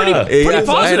 seem pretty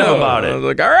positive about I was it.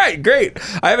 like, all right, great.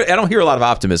 I don't hear a lot of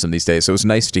optimism these days, so it was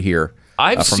nice to hear.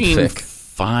 I've from seen Fick.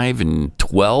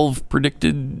 5-12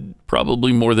 predicted,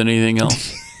 probably more than anything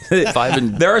else.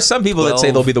 5-12. There are some people that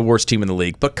say they'll be the worst team in the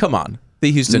league, but come on.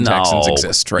 The Houston Texans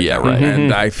exist right now. Right.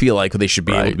 And I feel like they should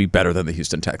be able to be better than the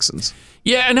Houston Texans.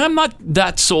 Yeah, and I'm not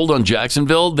that sold on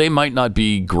Jacksonville. They might not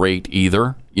be great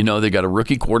either. They got a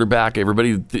rookie quarterback.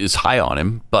 Everybody is high on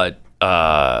him, but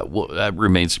that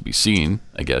remains to be seen.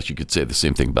 I guess you could say the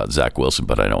same thing about Zach Wilson,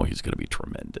 but I know he's going to be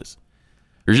tremendous.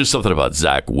 There's just something about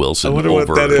Zach Wilson over what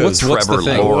that is. Trevor What's the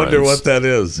thing? Lawrence. I wonder what that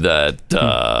is.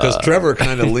 Because Trevor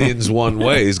kind of leans one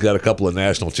way. He's got a couple of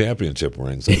national championship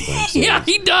rings, I think. So yeah,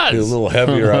 he does. He's a little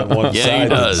heavier on one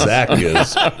side than Zach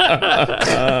is.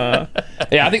 Yeah,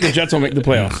 I think the Jets will make the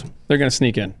playoffs. They're going to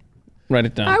sneak in. Write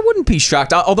it down. I wouldn't be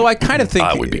shocked. Although I kind of think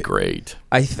that would be great.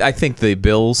 I think the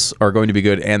Bills are going to be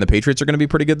good, and the Patriots are going to be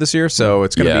pretty good this year. So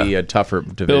it's going to be a tougher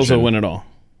division. Bills will win it all.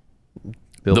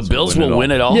 The Bills will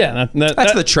win it all? Yeah,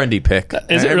 that's the trendy pick.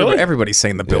 Is it really? Everybody's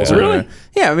saying the Bills are going to.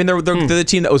 Yeah, I mean, they're the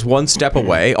team that was one step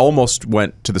away, almost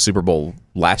went to the Super Bowl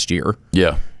last year.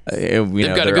 Yeah. They're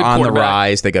on the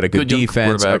rise. They got a good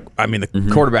defense. I mean, the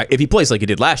quarterback, if he plays like he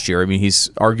did last year, I mean, he's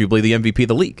arguably the MVP of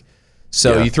the league.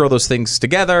 So you throw those things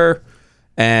together,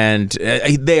 and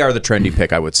they are the trendy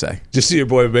pick, I would say. Did you see your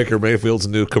boy Baker Mayfield's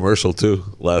new commercial, too,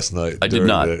 last night? I did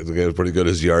not. It was pretty good,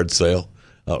 his yard sale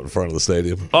out in front of the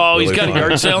stadium. Oh, he's got a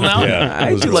yard sale now? Yeah.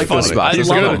 I do like those spots.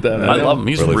 I love him.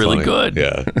 He's really good.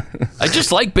 Yeah. I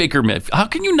just like Baker Mayfield. How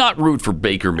can you not root for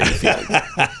Baker Mayfield?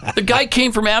 The guy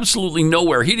came from absolutely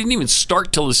nowhere. He didn't even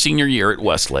start till his senior year at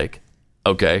Westlake.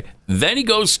 Okay. Then he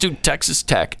goes to Texas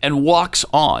Tech and walks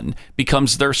on,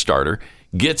 becomes their starter,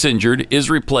 gets injured, is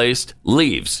replaced,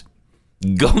 leaves,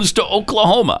 goes to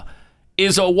Oklahoma,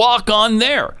 is a walk-on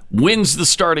there, wins the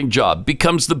starting job,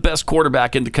 becomes the best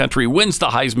quarterback in the country, wins the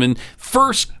Heisman,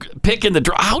 first pick in the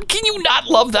draft. How can you not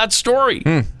love that story?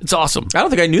 It's awesome. I don't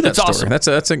think I knew that story.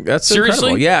 Awesome. That's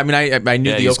Seriously? incredible. Yeah, I mean, I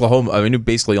knew the Oklahoma. I knew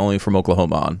basically only from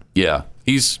Oklahoma on. Yeah,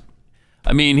 he's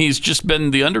just been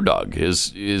the underdog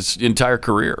his entire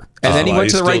career. And then he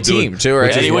went to the right team, too,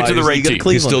 right? And he went to the right team.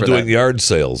 He's still doing yard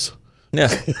sales. Yeah.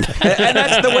 And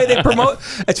that's the way they promote.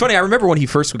 It's funny. I remember when he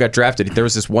first got drafted, there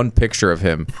was this one picture of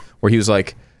him where he was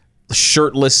like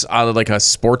shirtless on like a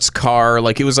sports car.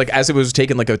 Like it was like as it was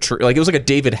taken like it was like a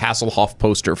David Hasselhoff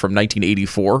poster from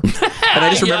 1984. And I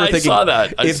just remember thinking,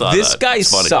 if this guy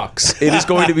sucks, it is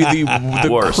going to be the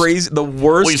worst. The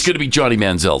worst. Well, he's going to be Johnny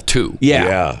Manziel too.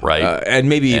 Yeah. Right. And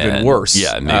maybe even worse.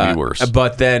 Yeah, maybe worse.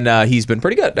 But then he's been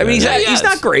pretty good. I mean, he's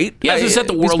not great. He hasn't set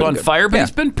the world on fire, but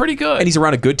he's been pretty good. And he's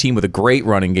around a good team with a great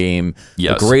running game,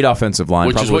 a great offensive line,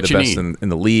 which probably is the best in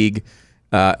the league.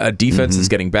 A defense is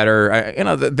getting better.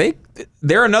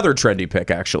 They're another trendy pick,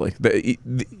 actually.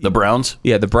 The Browns?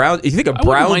 Yeah, the Browns. You think of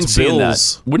Browns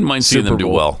Bills? Wouldn't mind seeing them do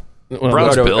well.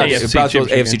 Browns Bills.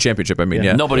 AFC Championship. I mean,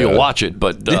 nobody will watch it,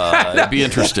 but it'd be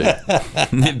interesting.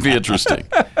 It'd be interesting.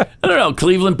 I don't know.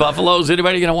 Cleveland Buffalo. Is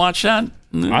anybody going to watch that?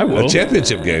 I will. A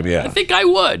championship game, yeah. I think I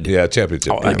would. Yeah,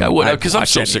 championship. I think I would because I'm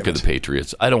so sick of the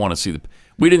Patriots. I don't want to see the.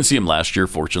 We didn't see him last year,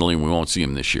 fortunately, and we won't see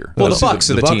him this year. Well, the Bucs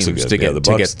are the teams to get the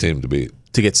Bucs team to beat.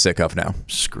 To get sick of now.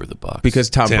 Screw the Bucs. Because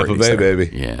Tampa Bay, baby.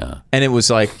 Yeah. And it was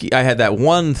like I had that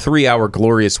 1 3-hour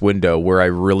glorious window where I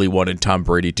really wanted Tom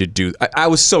Brady to do. I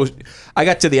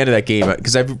got to the end of that game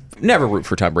because I've never root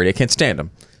for Tom Brady. I can't stand him.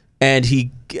 And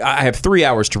I have 3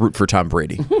 hours to root for Tom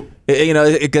Brady.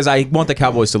 Because I want the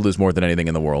Cowboys to lose more than anything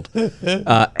in the world.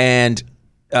 Then,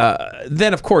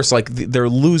 of course, like they're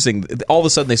losing. All of a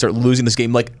sudden, they start losing this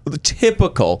game. Like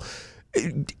typical.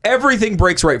 Everything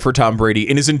breaks right for Tom Brady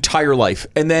in his entire life,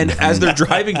 and then as they're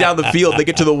driving down the field, they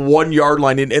get to the 1 yard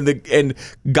line, and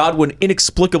Godwin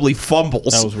inexplicably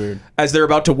fumbles. That was weird. As they're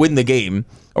about to win the game,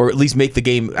 or at least make the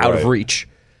game out of reach.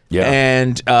 Yeah.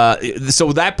 And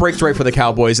so that breaks right for the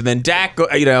Cowboys, and then Dak,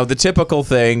 the typical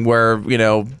thing where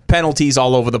penalties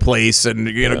all over the place,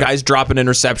 and guys dropping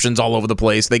interceptions all over the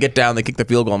place. They get down, they kick the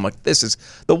field goal. I'm like, this is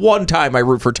the one time I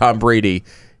root for Tom Brady.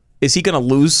 Is he going to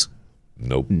lose?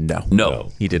 Nope.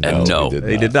 No. He did not. No.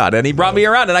 He did not. And he brought me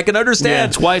around, and I can understand. Yeah,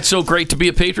 that's why it's so great to be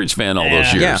a Patriots fan all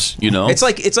those years. Yeah. It's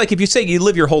like if you say you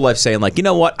live your whole life saying like, you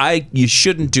know what, you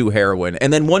shouldn't do heroin,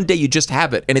 and then one day you just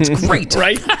have it, and it's great.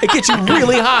 Right? It gets you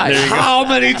really high. How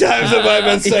many times have I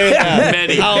been saying that?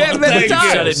 Many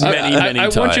times. Many I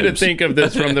times. want you to think of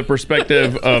this from the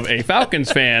perspective of a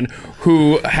Falcons fan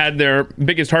who had their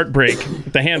biggest heartbreak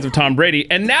at the hands of Tom Brady,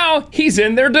 and now he's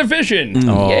in their division.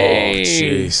 Oh, yay!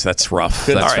 Jeez, that's rough.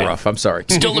 That's rough. I'm sorry.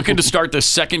 Still looking to start the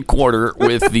second quarter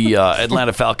with the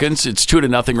Atlanta Falcons. It's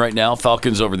 2-0 right now.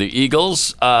 Falcons over the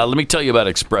Eagles. Let me tell you about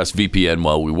ExpressVPN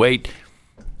while we wait.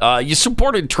 You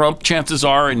supported Trump, chances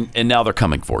are, and now they're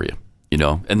coming for you.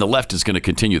 And the left is going to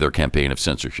continue their campaign of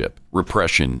censorship,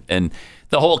 repression, and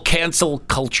the whole cancel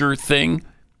culture thing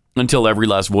until every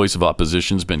last voice of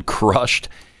opposition has been crushed.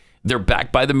 They're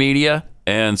backed by the media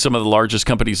and some of the largest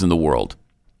companies in the world.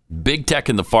 Big tech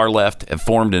and the far left have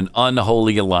formed an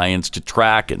unholy alliance to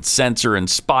track and censor and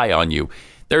spy on you.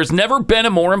 There's never been a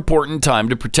more important time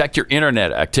to protect your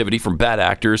internet activity from bad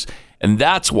actors, and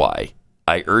that's why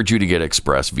I urge you to get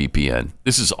ExpressVPN.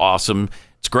 This is awesome.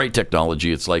 It's great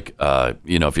technology. It's like, if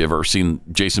you've ever seen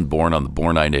Jason Bourne on the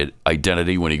Bourne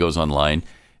Identity when he goes online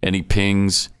and he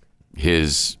pings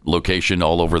his location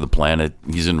all over the planet.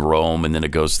 He's in Rome, and then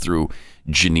it goes through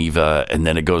Geneva, and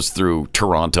then it goes through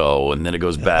Toronto, and then it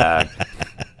goes back.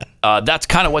 That's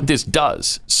kind of what this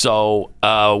does. So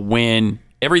when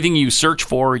everything you search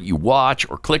for, you watch,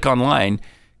 or click online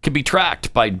can be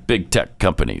tracked by big tech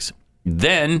companies,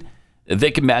 then they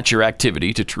can match your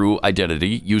activity to true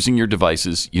identity using your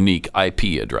device's unique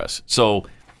IP address. So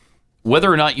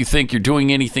whether or not you think you're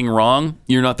doing anything wrong,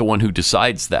 you're not the one who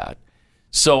decides that.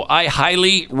 So I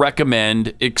highly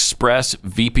recommend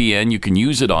ExpressVPN. You can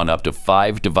use it on up to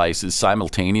 5 devices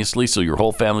simultaneously so your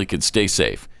whole family can stay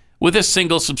safe with a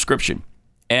single subscription.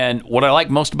 And what I like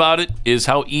most about it is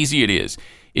how easy it is.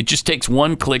 It just takes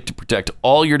one click to protect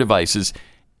all your devices,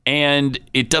 and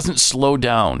it doesn't slow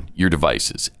down your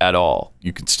devices at all.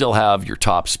 You can still have your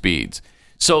top speeds.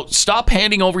 So stop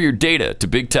handing over your data to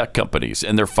big tech companies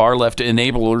and their far-left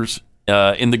enablers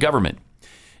in the government.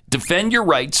 Defend your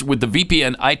rights with the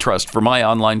VPN I trust for my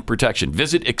online protection.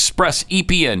 Visit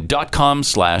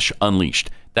expressvpn.com/unleashed.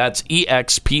 That's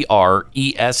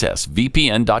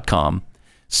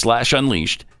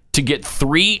expressvpn.com/unleashed to get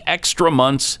 3 extra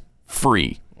months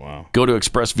free. Wow. Go to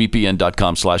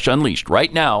expressvpn.com/unleashed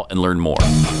right now and learn more.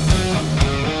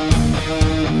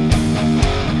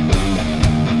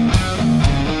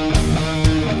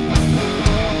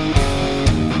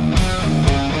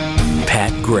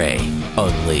 Pat Gray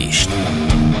Unleashed.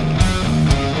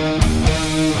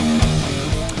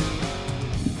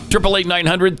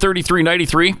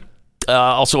 888-900-3393.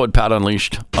 Also at Pat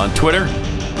Unleashed on Twitter.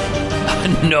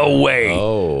 No way.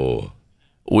 Oh.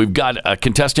 We've got a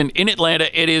contestant in Atlanta.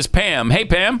 It is Pam. Hey,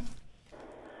 Pam.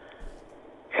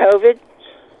 COVID.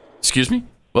 Excuse me?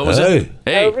 What was Hey. it?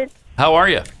 Hey. COVID. How are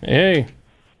you? Hey.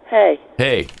 Hey.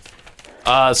 Hey.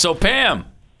 So, Pam,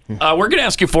 we're going to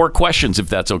ask you 4 questions, if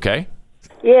that's okay.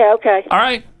 Yeah, okay. All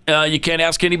right. You can't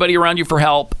ask anybody around you for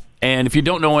help. And if you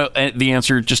don't know the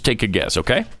answer, just take a guess,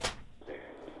 okay?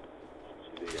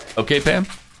 Okay, Pam?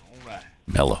 All right.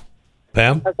 Hello.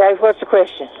 Pam? Okay, what's the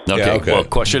question? Okay, Yeah, okay. Well,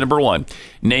 question number 1.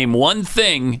 Name one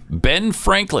thing Ben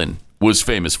Franklin was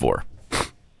famous for.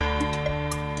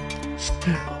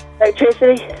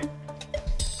 Electricity.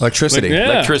 Electricity.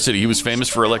 Yeah. Electricity. He was famous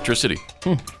for electricity.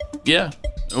 Yeah.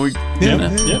 All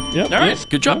right.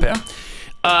 Good job, Pam.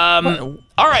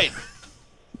 All right.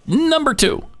 Number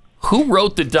 2. Who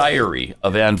wrote the diary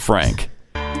of Anne Frank?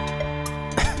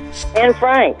 Anne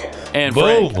Frank. Anne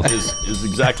Frank is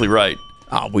exactly right.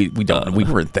 Oh, we don't. We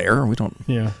weren't there. We don't.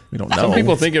 Yeah. We don't know. Some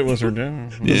people think it was her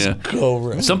dad. Yeah.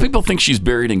 Some people think she's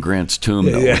buried in Grant's tomb,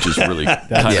 though, which is really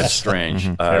kind of strange.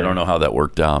 I don't know how that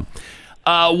worked out.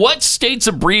 What state's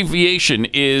abbreviation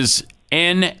is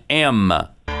NM?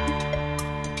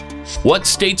 What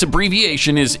state's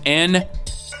abbreviation is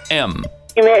NM?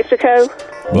 New Mexico.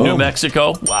 New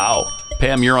Mexico? Wow.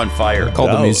 Pam, you're on fire.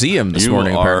 Called the museum this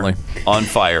morning, apparently. On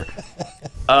fire.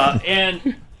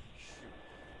 And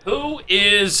who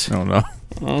is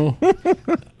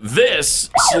this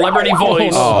celebrity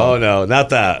voice? Oh, no, not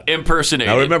that.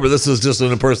 Impersonated. Now remember, this is just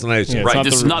an impersonation. Yeah, right,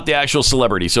 this is not the actual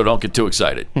celebrity, so don't get too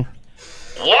excited. What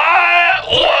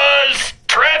was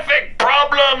traffic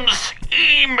problems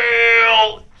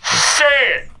email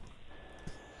said?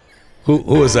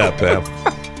 Who is that, Pam?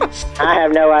 I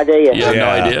have no idea. You have no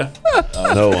idea?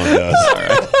 No one does. All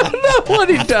right. What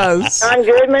he does. John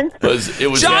Goodman. It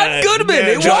was John Goodman.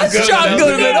 Yeah, It was John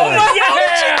Goodman. Oh my God!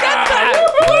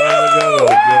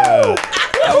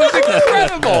 That was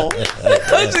incredible.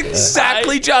 That's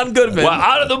exactly John Goodman. Well,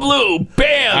 out of the blue,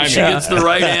 bam! She gets the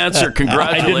right answer.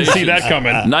 Congratulations. I didn't see that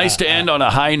coming. Nice to end on a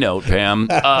high note, Pam.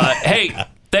 Hey,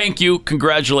 thank you.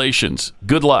 Congratulations.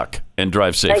 Good luck and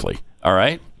drive safely. All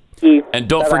right? And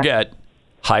don't forget,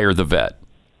 hire the vet.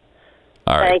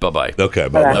 All right, bye-bye. Okay,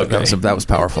 bye-bye. That was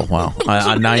powerful. Wow.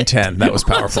 On 9/10, that was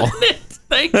powerful.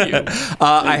 Thank you.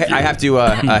 I have to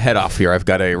head off here. I've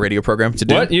got a radio program to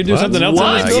do. What? You do something else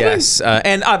on this building? Yes.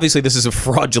 And obviously, this is a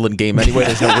fraudulent game anyway.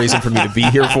 There's no reason for me to be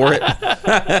here for it.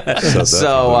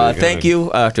 So thank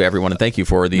you to everyone, and thank you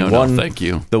for the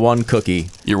one cookie.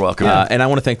 You're welcome. And I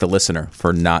want to thank the listener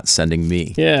for not sending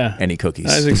me any cookies.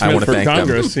 Isaac I want Smith to for thank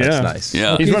Congress. them. Yeah. That's nice.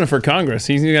 Yeah. He's running for Congress.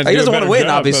 He doesn't want to win,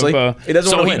 obviously. He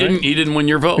doesn't want to win. He didn't win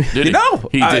your vote, did he? No.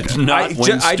 He did not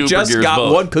win I just got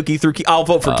vote. one cookie through Keith. I'll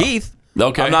vote for Keith.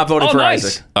 Okay. I'm not voting for nice.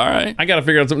 Isaac. All right. I got to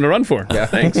figure out something to run for. Yeah,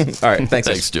 thanks. All right, thanks.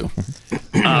 Thanks, Stu.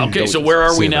 Okay, so where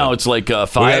are we now? It's like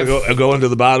 5. We gotta go into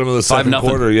the bottom of the second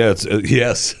quarter. Yeah, it's,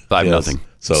 yes. 5-0.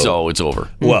 So it's over.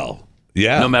 Well,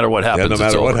 yeah. No matter what happens. Yeah, no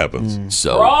matter it's what over. happens.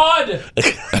 So. Fraud!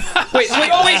 wait,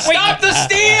 stop the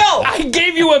steal! I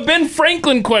gave you a Ben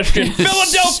Franklin question.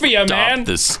 Philadelphia, man. Stop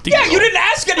the steal. Yeah, you didn't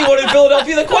ask anyone in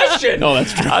Philadelphia the question. Oh,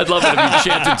 that's true. I'd love it if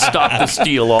you chanted "Stop the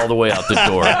steal" all the way out the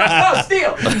door. No,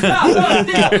 steal! No,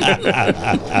 steal!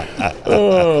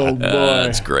 Oh, boy.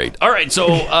 That's great. All right, so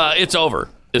it's over.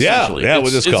 Essentially. Yeah,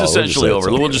 we'll just call it. It's essentially over.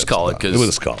 We'll just call it because we'll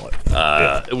just call it.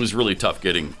 It was really tough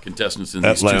getting contestants in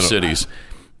these Atlanta. two cities.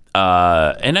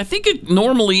 And I think it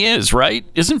normally is, right?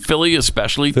 Isn't Philly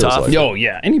especially tough? Like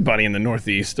anybody in the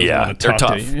Northeast doesn't want to they're talk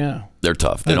tough. to you. Yeah, they're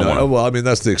tough. They don't want to. Well, I mean,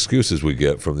 that's the excuses we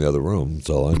get from the other room. That's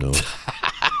all I know.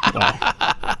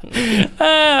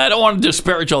 I don't want to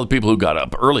disparage all the people who got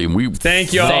up early, and we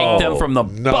thank them from the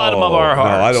bottom of our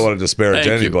hearts. No, I don't want to disparage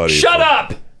anybody. Shut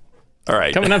up! All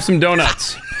right. Come and have some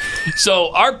donuts.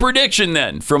 So our prediction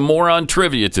then from Moron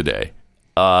Trivia today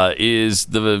is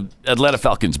the Atlanta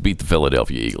Falcons beat the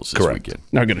Philadelphia Eagles this weekend.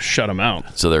 They're going to shut them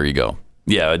out. So there you go.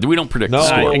 Yeah, we don't predict the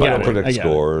score. We don't predict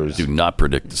scores. Do not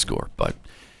predict the score, but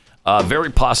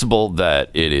very possible that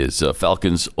it is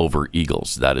Falcons over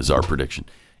Eagles. That is our prediction.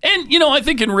 And, I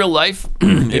think in real life,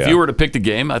 if you were to pick the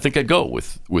game, I think I'd go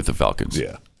with the Falcons.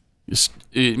 Yeah.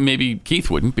 Maybe Keith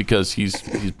wouldn't because he's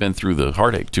been through the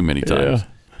heartache too many times.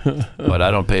 Yeah. But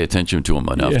I don't pay attention to him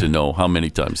enough to know how many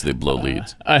times they blow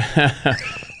leads.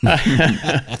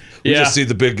 We just see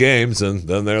the big games, and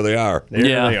then there they are. There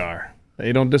they are.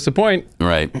 They don't disappoint.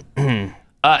 Right.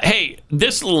 Hey,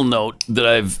 this little note that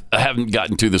I haven't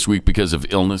gotten to this week because of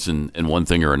illness and one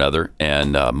thing or another,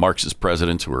 and Marxist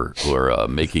presidents who are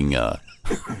making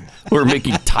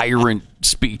tyrant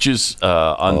speakes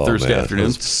on Thursday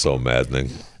afternoons. It's so maddening.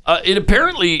 It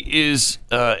apparently is.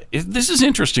 This is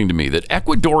interesting to me that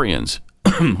Ecuadorians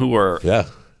who are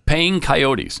paying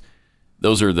coyotes.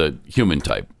 Those are the human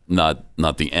type, not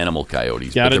the animal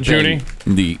coyotes. Got it, Judy?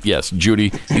 Yes,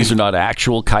 Judy. These are not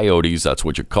actual coyotes. That's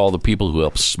what you call the people who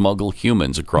help smuggle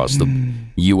humans across the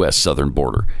U.S. southern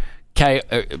border.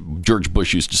 George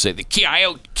Bush used to say the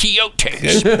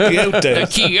coyotes. The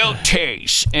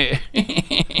coyotes.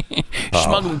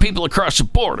 Smuggling people across the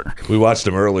border. We watched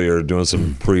him earlier doing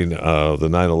some the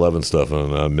 9/11 stuff,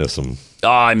 and I miss him. Oh,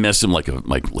 I miss him like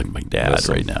my dad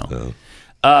right now. Yeah.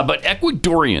 But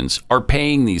Ecuadorians are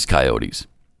paying these coyotes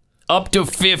up to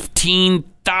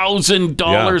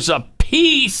 $15,000 a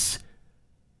piece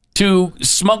to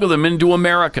smuggle them into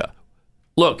America.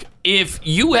 Look, if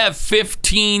you have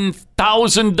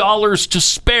 $15,000 to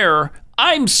spare,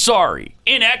 I'm sorry.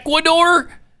 In Ecuador,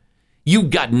 you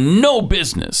got no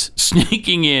business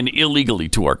sneaking in illegally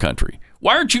to our country.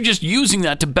 Why aren't you just using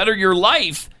that to better your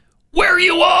life where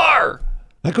you are?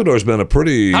 Ecuador's been a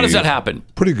How does that happen?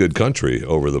 Pretty good country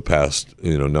over the past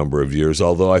number of years.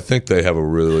 Although I think they have a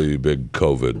really big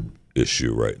COVID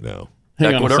issue right now.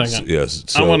 Hang on a second. Yes,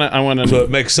 so, I want to. So it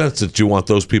makes sense that you want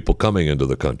those people coming into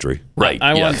the country, right?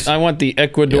 I want the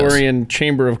Ecuadorian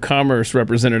Chamber of Commerce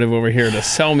representative over here to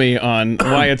sell me on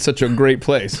why it's such a great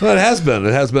place. Well, it has been.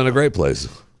 It has been a great place.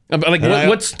 Like,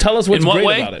 tell us what's great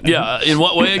about it. Yeah, in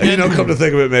what way again? Come to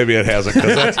think of it, maybe it hasn't,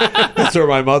 because that's where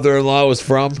my mother-in-law was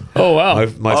from. Oh, wow.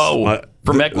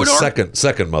 From Ecuador?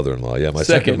 Second mother-in-law, yeah. My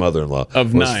second mother-in-law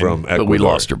was 9. From Ecuador. But we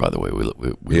lost her, by the way. We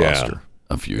lost her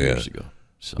a few years ago.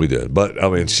 So. We did. But, I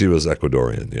mean, she was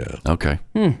Ecuadorian, yeah. Okay.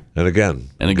 And again,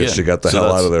 she got the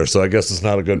hell out of there. So I guess it's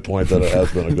not a good point that it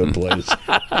has been a good place.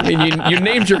 I mean, you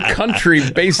named your country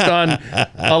based on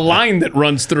a line that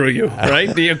runs through you,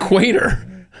 right? The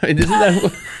equator. Is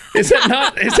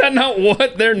that not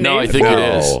what they're named? No, I think it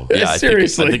is. Yeah,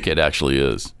 seriously. I think it actually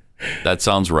is. That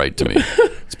sounds right to me.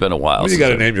 It's been a while. Well, you got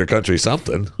to name your country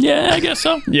something. Yeah, I guess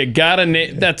so. You got to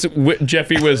name. That's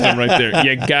Jeffy wisdom right there.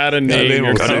 You got to name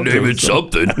your country. Got to name it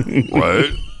something,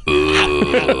 right?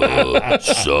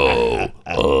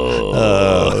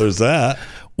 There's that.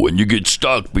 When you get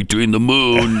stuck between the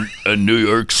moon and New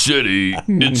York City,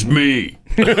 it's me.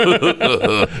 I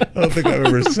don't think I've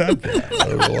ever said that. I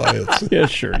don't know why it's... Yeah,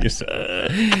 sure, you said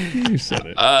it. You said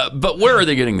it. But where are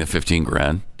they getting the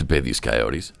 $15,000 to pay these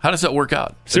coyotes? How does that work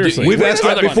out? Seriously, we've asked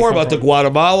that before about the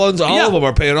Guatemalans. All of them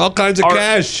are paying all kinds of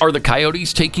cash. Are the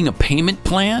coyotes taking a payment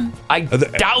plan? I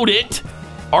doubt it.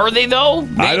 Are they though?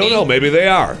 Maybe. I don't know. Maybe they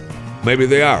are.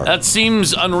 That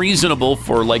seems unreasonable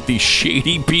for like these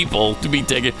shady people to be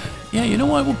taking. Yeah, you know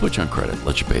what? We'll put you on credit.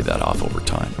 Let you pay that off over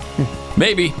time.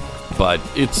 Maybe, but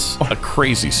it's a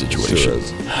crazy situation. Sure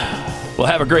is. Well,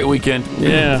 have a great weekend.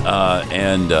 Yeah.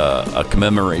 And a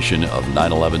commemoration of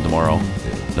 9/11 tomorrow.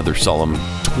 Another solemn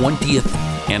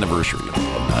 20th anniversary of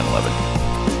 9/11.